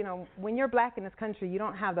is, you know, when you're black in this country, you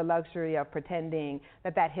don't have the luxury of pretending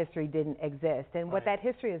that history didn't exist. And what that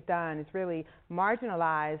history has done is really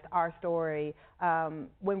marginalized our story,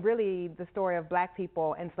 when really the story of black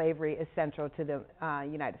people and slavery is central to the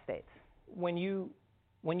United States. When you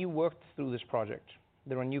worked through this project,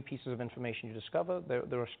 there are new pieces of information you discover.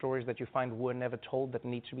 There are stories that you find were never told that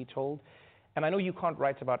need to be told. And I know you can't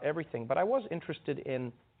write about everything, but I was interested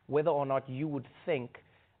in whether or not you would think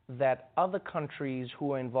that other countries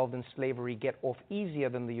who are involved in slavery get off easier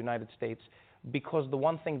than the United States because the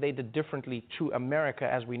one thing they did differently to America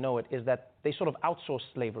as we know it is that they sort of outsourced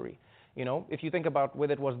slavery. You know, if you think about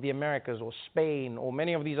whether it was the Americas or Spain or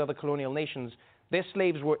many of these other colonial nations, their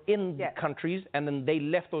slaves were in the countries, and then they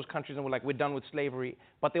left those countries and were like, we're done with slavery,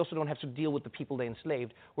 but they also don't have to deal with the people they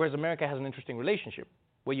enslaved, whereas America has an interesting relationship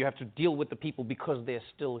where you have to deal with the people because they're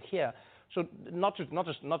still here. So not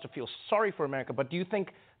to feel sorry for America, but do you think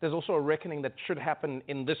there's also a reckoning that should happen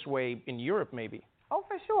in this way in Europe maybe? Oh,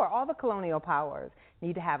 for sure. All the colonial powers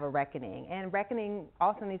need to have a reckoning, and reckoning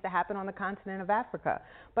also needs to happen on the continent of Africa.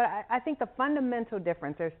 But I think the fundamental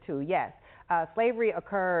difference, there's two. Yes, slavery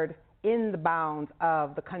occurred in the bounds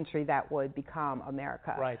of the country that would become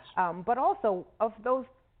America. Right. But also, of those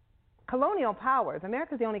colonial powers,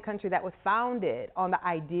 America is the only country that was founded on the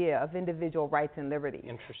idea of individual rights and liberty.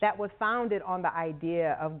 Interesting. That was founded on the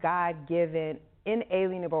idea of God-given,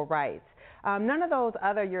 inalienable rights. None of those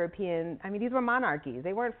other European, these were monarchies.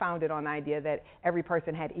 They weren't founded on the idea that every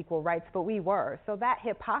person had equal rights, but we were. So that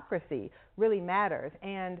hypocrisy really matters.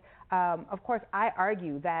 And of course, I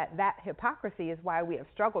argue that that hypocrisy is why we have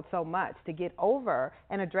struggled so much to get over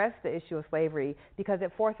and address the issue of slavery, because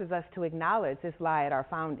it forces us to acknowledge this lie at our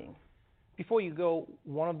founding. Before you go,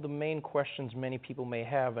 one of the main questions many people may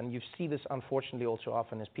have, and you see this unfortunately also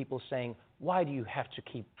often, is people saying, why do you have to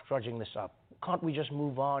keep drudging this up? Can't we just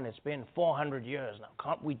move on? It's been 400 years now.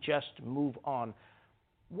 Can't we just move on?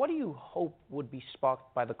 What do you hope would be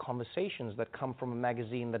sparked by the conversations that come from a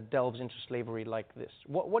magazine that delves into slavery like this?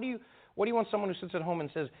 What do you want someone who sits at home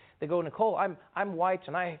and says, they go, Nicole, I'm white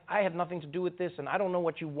and I had nothing to do with this and I don't know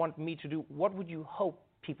what you want me to do. What would you hope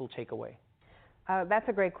people take away? That's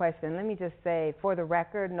a great question. Let me just say, for the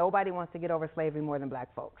record, nobody wants to get over slavery more than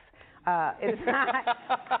black folks. It's not.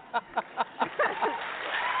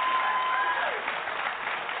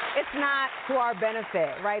 It's not to our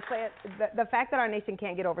benefit, right? So the fact that our nation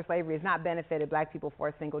can't get over slavery has not benefited black people for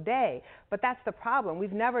a single day. But that's the problem.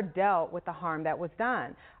 We've never dealt with the harm that was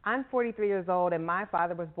done. I'm 43 years old, and my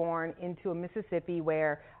father was born into a Mississippi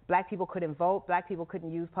where black people couldn't vote, black people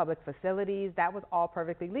couldn't use public facilities. That was all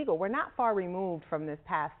perfectly legal. We're not far removed from this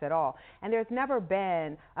past at all. And there's never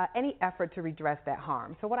been any effort to redress that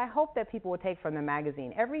harm. So what I hope that people will take from the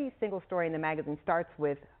magazine, every single story in the magazine starts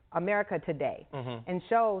with America today, and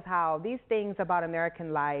shows how these things about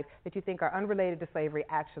American life that you think are unrelated to slavery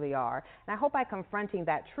actually are. And I hope by confronting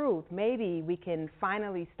that truth, maybe we can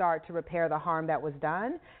finally start to repair the harm that was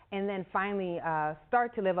done, and then finally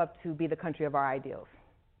start to live up to be the country of our ideals.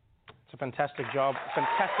 It's a fantastic job,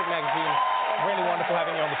 fantastic magazine. Really wonderful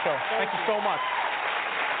having you on the show. Thank you so much.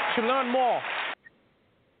 To learn more.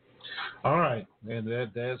 All right, and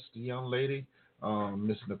that's the young lady,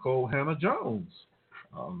 Miss Nicole Hannah-Jones.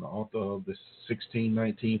 The author of the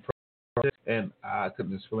 1619 Project, and I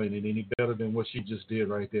couldn't explain it any better than what she just did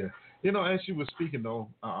right there. You know, as she was speaking, though,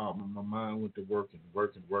 my mind went to working,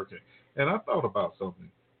 and I thought about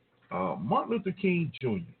something. Martin Luther King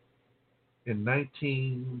Jr. in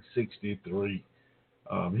 1963,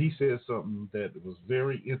 he said something that was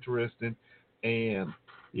very interesting, and,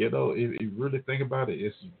 you know, if you really think about it,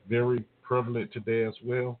 it's very prevalent today as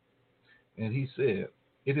well. And he said,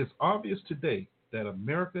 "It is obvious today that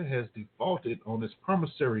America has defaulted on its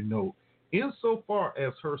promissory note insofar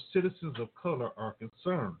as her citizens of color are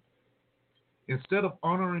concerned. Instead of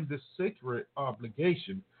honoring this sacred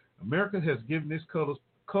obligation, America has given its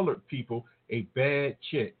colored people a bad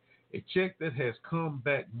check, a check that has come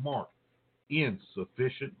back marked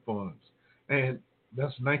insufficient funds." And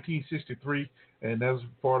that's 1963, and that's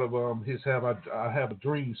part of his I Have a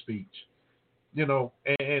Dream speech. You know,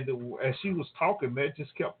 and as she was talking, that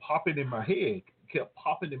just kept popping in my head.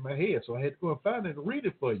 So I had to go and find it and read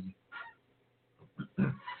it for you.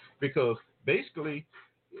 Because basically,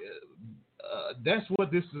 that's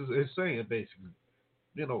what this is saying, basically.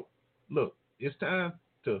 You know, look, it's time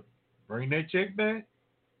to bring that check back.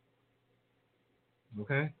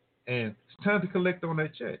 Okay? And it's time to collect on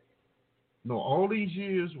that check. You know, all these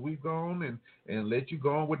years we've gone and let you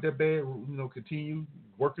go on with that bad, continue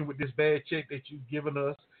working with this bad check that you've given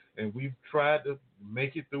us, and we've tried to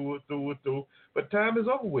make it through. But time is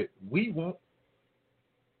over with. We want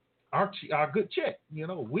our good check. You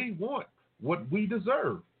know, we want what we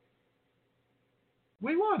deserve.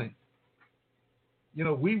 We want it. You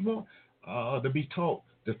know, we want to be taught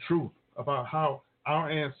the truth about how our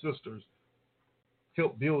ancestors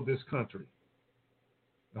helped build this country.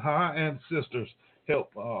 How our ancestors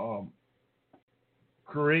helped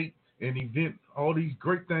create and invent all these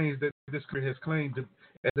great things that this country has claimed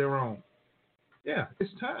as their own. Yeah,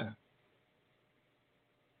 it's time.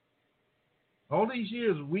 All these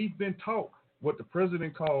years we've been taught what the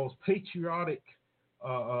president calls patriotic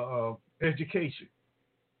education.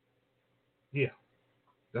 Yeah,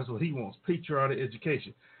 that's what he wants, patriotic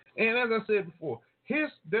education. And as I said before, his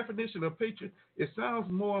definition of patriot, it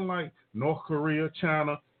sounds more like North Korea,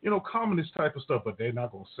 China, communist type of stuff, but they're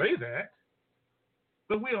not going to say that.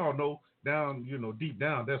 But we all know down, deep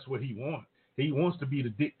down, that's what he wants. He wants to be the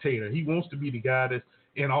dictator. He wants to be the guy that's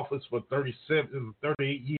in office for 37,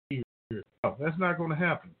 38 years. No, that's not going to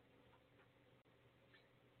happen.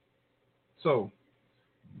 So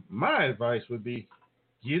my advice would be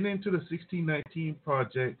get into the 1619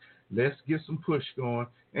 project. Let's get some push going,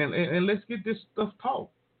 and let's get this stuff taught,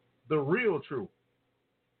 the real truth,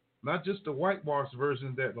 not just the whitewashed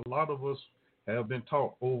version that a lot of us have been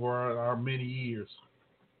taught over our many years.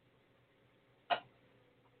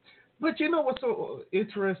 But you know what's so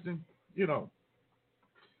interesting? The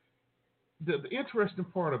interesting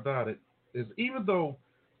part about it is, even though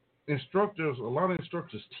a lot of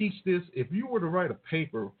instructors teach this, if you were to write a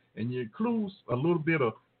paper and you include a little bit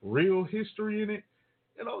of real history in it,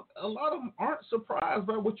 a lot of them aren't surprised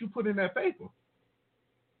by what you put in that paper.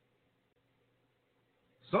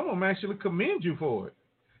 Some of them actually commend you for it.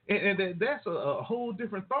 And that's a whole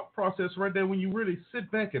different thought process right there when you really sit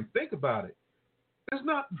back and think about it. It's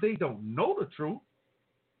not they don't know the truth.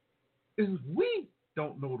 It's we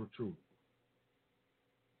don't know the truth.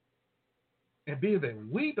 And being that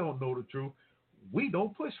we don't know the truth, we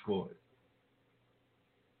don't push for it.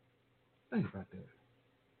 Think about that.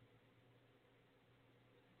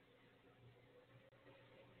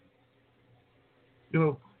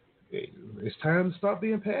 It's time to stop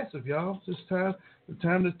being passive, y'all. It's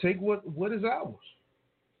time to take what is ours.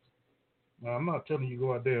 Now, I'm not telling you to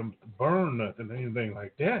go out there and burn nothing or anything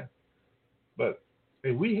like that. But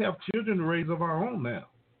hey, we have children to raise of our own now.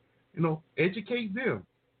 Educate them.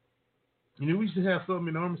 We used to have something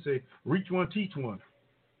in the Army say, reach one, teach one,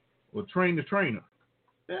 or train the trainer.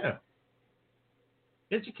 Yeah.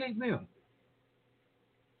 Educate them.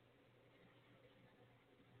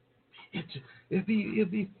 It'd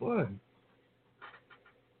be fun.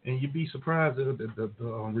 And you'd be surprised at the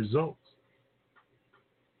results.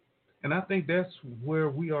 And I think that's where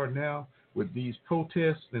we are now with these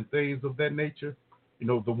protests and things of that nature.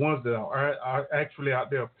 The ones that are actually out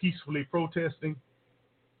there peacefully protesting.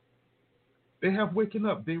 They have waken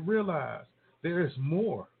up. They realize there is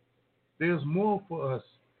more. There's more for us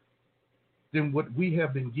than what we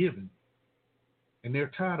have been given. And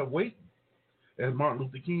they're tired of waiting. As Martin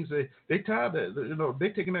Luther King said, they tired of, they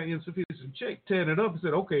taking that insufficient check, tearing it up and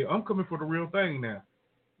said, okay, I'm coming for the real thing now.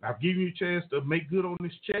 I've given you a chance to make good on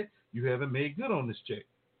this check. You haven't made good on this check.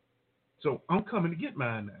 So I'm coming to get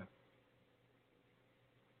mine now.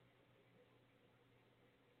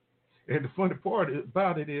 And the funny part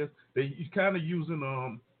about it is that you're kind of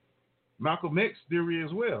using Malcolm X theory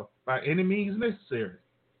as well. By any means necessary.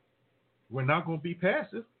 We're not going to be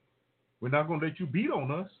passive. We're not going to let you beat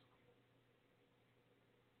on us.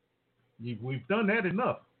 We've done that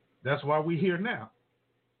enough. That's why we're here now.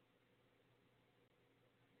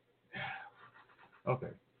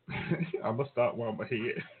 Okay. I'm going to stop while I'm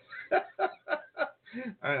ahead.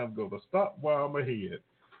 I am going to stop while I'm ahead.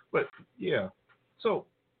 But, yeah. So,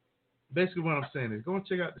 basically what I'm saying is go and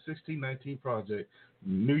check out the 1619 Project.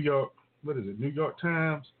 New York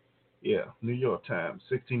Times? Yeah, New York Times,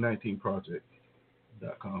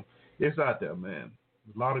 1619project.com. It's out there, man.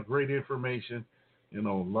 A lot of great information, a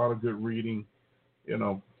lot of good reading,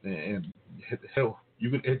 and hell, you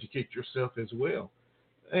can educate yourself as well.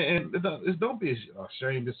 And don't be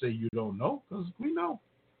ashamed to say you don't know, because we know.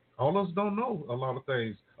 All of us don't know a lot of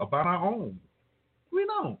things about our own. We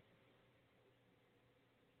know.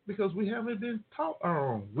 Because we haven't been taught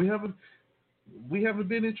our own. We haven't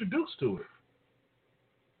been introduced to it.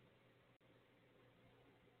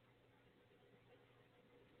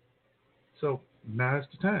 So now is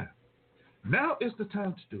the time. Now is the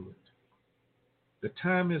time to do it. The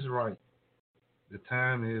time is right. The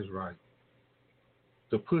time is right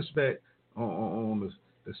to push back on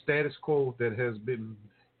the status quo that's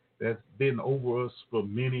been over us for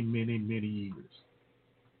many, many, many years.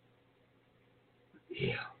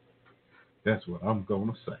 Yeah, that's what I'm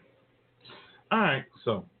gonna say. All right,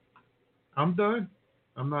 so I'm done.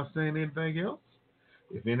 I'm not saying anything else.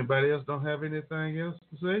 If anybody else don't have anything else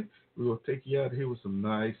to say, we will take you out here with some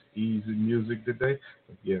nice, easy music today.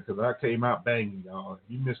 Yeah, because I came out banging, y'all.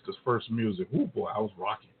 You missed this first music. Oh, boy, I was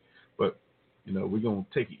rocking. But, we're going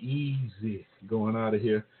to take it easy going out of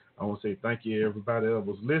here. I want to say thank you to everybody that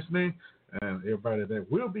was listening and everybody that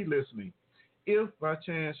will be listening. If, by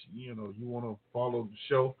chance, you want to follow the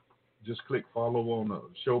show, just click follow on the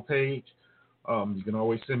show page. You can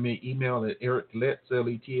always send me an email at ericletts,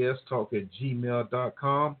 LETS,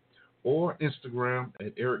 talk@gmail.com, or Instagram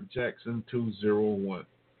at EricJackson201.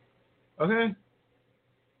 Okay?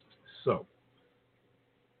 So,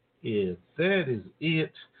 if that is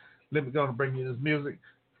it, let me go and bring you this music.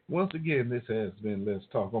 Once again, this has been Let's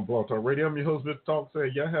Talk on Blog Talk Radio. I'm your host, Mr. Talk.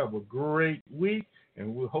 Say y'all have a great week,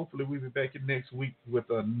 and hopefully we'll be back in next week with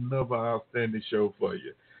another outstanding show for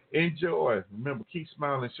you. Enjoy. Remember, keep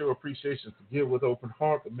smiling, show appreciation, forgive with open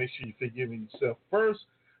heart, but make sure you're forgiving yourself first.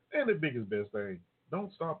 And the biggest best thing,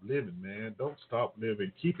 don't stop living, man. Don't stop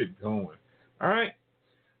living. Keep it going. All right?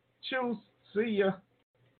 Choose. See ya.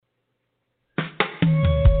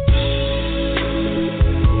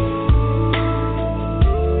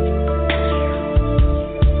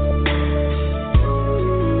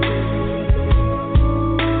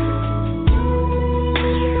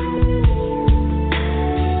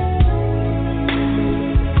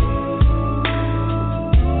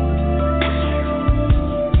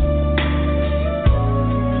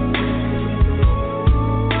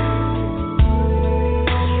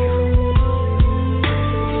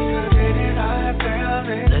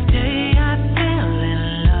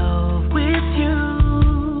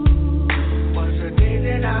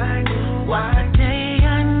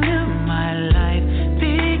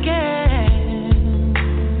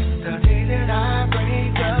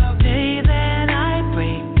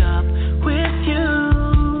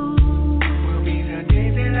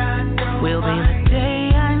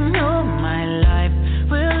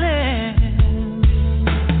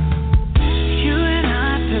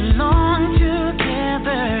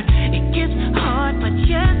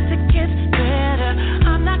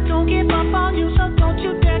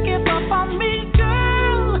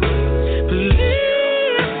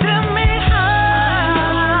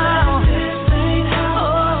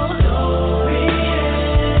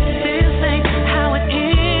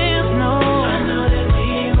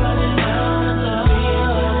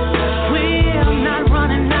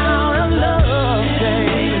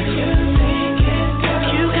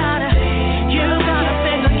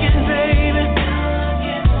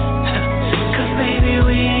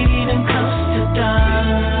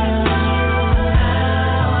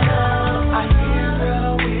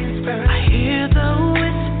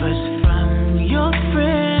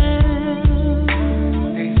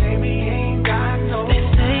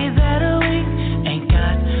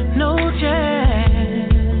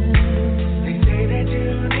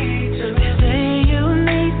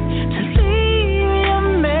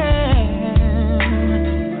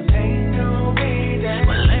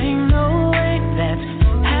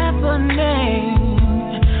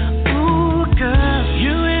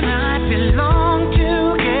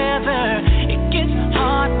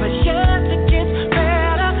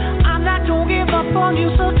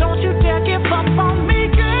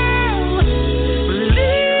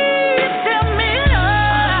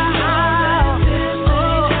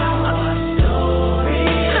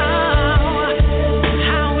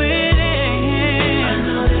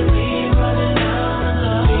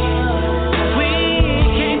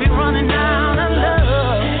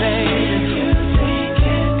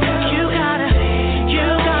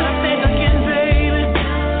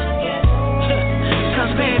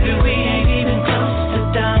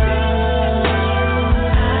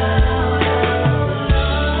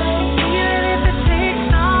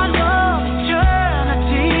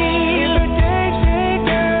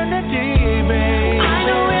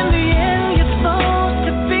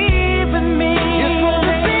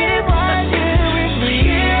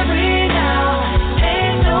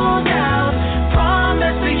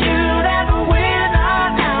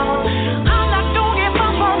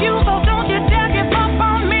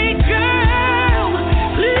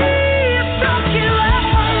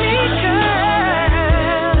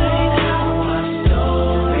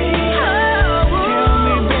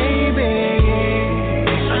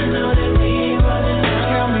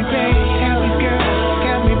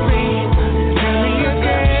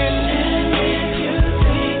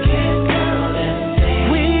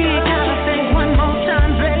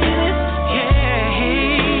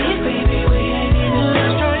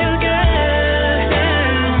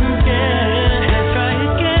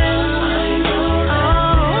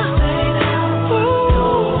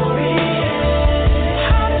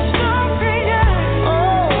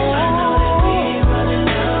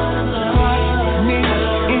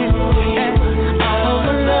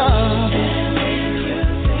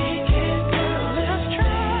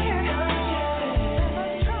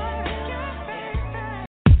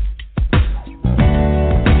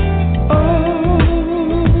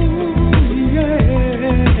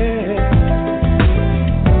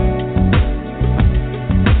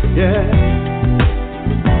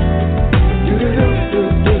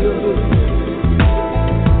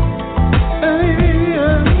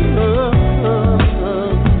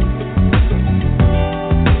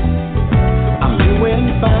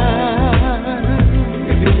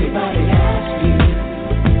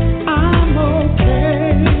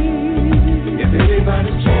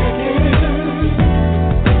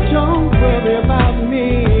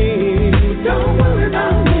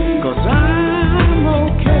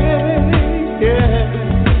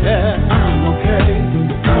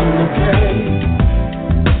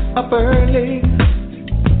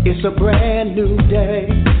 It's a brand new day,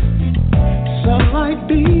 sunlight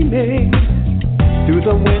beaming through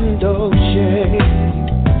the window shade.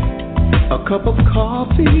 A cup of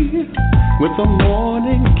coffee with a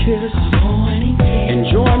morning kiss.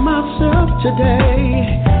 Enjoy myself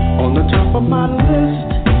today on the top of my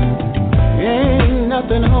list. Ain't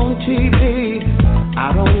nothing on TV,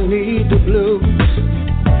 I don't need the blues.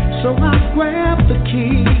 So I grab the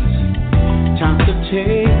keys, time to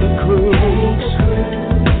take a cruise.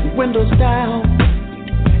 Windows down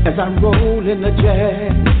as I roll in the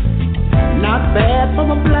Jag. Not bad for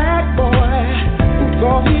a black boy who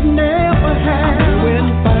thought he'd never have.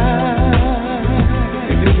 Doing fine.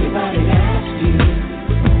 If anybody asks you,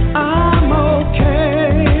 I'm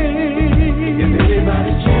okay. If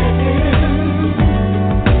anybody checking,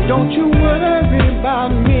 don't you worry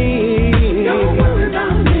about me. Don't worry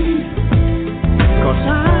about me, 'cause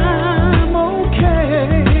I'm okay.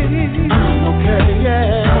 I'm okay,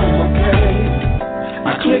 yeah, I'm okay. I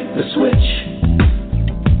click the switch,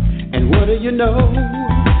 and what do you know?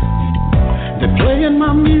 They're playing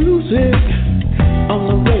my music on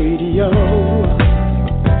the radio.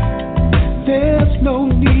 There's no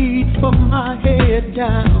need for my head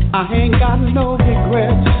down. I ain't got no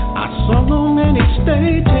regrets. I sung on many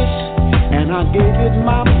stages, and I gave it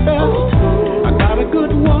my best. I got a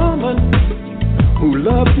good woman who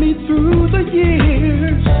loved me through the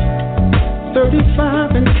years,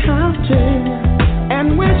 35 and counting,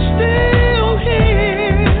 and we're still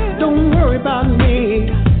here. Don't worry about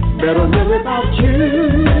me, better worry about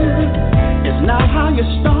you. It's not how you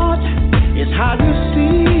start, it's how you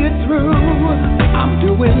see it through. I'm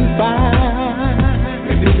doing fine.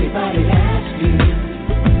 If anybody asks you,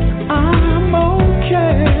 I'm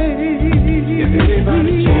okay. If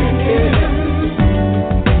anybody checking,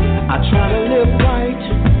 I try to live right,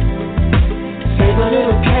 save a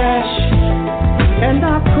little cash, and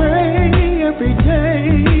I pray every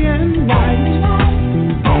day and night.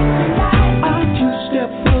 I two-step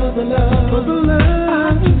for the love, for the love.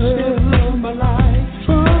 I two-step for my life,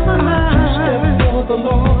 for my life. I two-step for the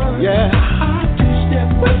Lord, yeah. I two-step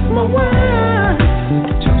with my wife,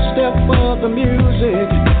 two-step for the music,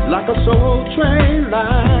 like a soul train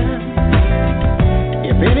line.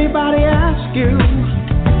 If anybody asks you,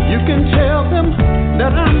 you can tell them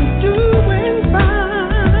that I'm doing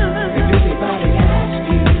fine. If anybody asks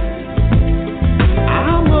you,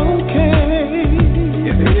 I'm okay.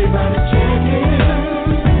 If anybody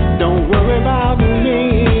checking, don't worry about me.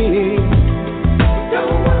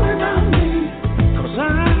 Don't worry about me, 'cause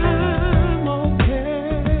I'm okay.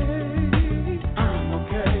 I'm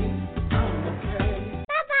okay. I'm okay.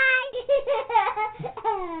 Bye-bye.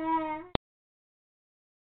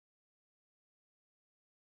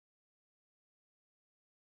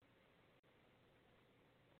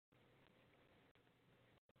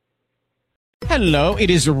 Hello, it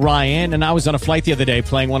is Ryan, and I was on a flight the other day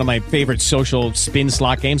playing one of my favorite social spin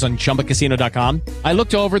slot games on ChumbaCasino.com. I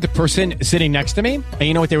looked over at the person sitting next to me, and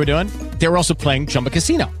you know what they were doing? They were also playing Chumba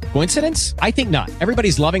Casino. Coincidence? I think not.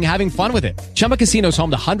 Everybody's loving having fun with it. Chumba Casino is home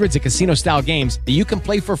to hundreds of casino-style games that you can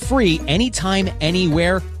play for free anytime,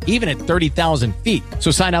 anywhere, even at 30,000 feet.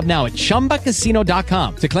 So sign up now at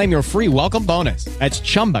ChumbaCasino.com to claim your free welcome bonus. That's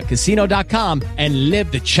ChumbaCasino.com and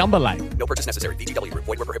live the Chumba life. No purchase necessary. VGW Group.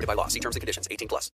 Void where prohibited by law. See terms and conditions. 18+.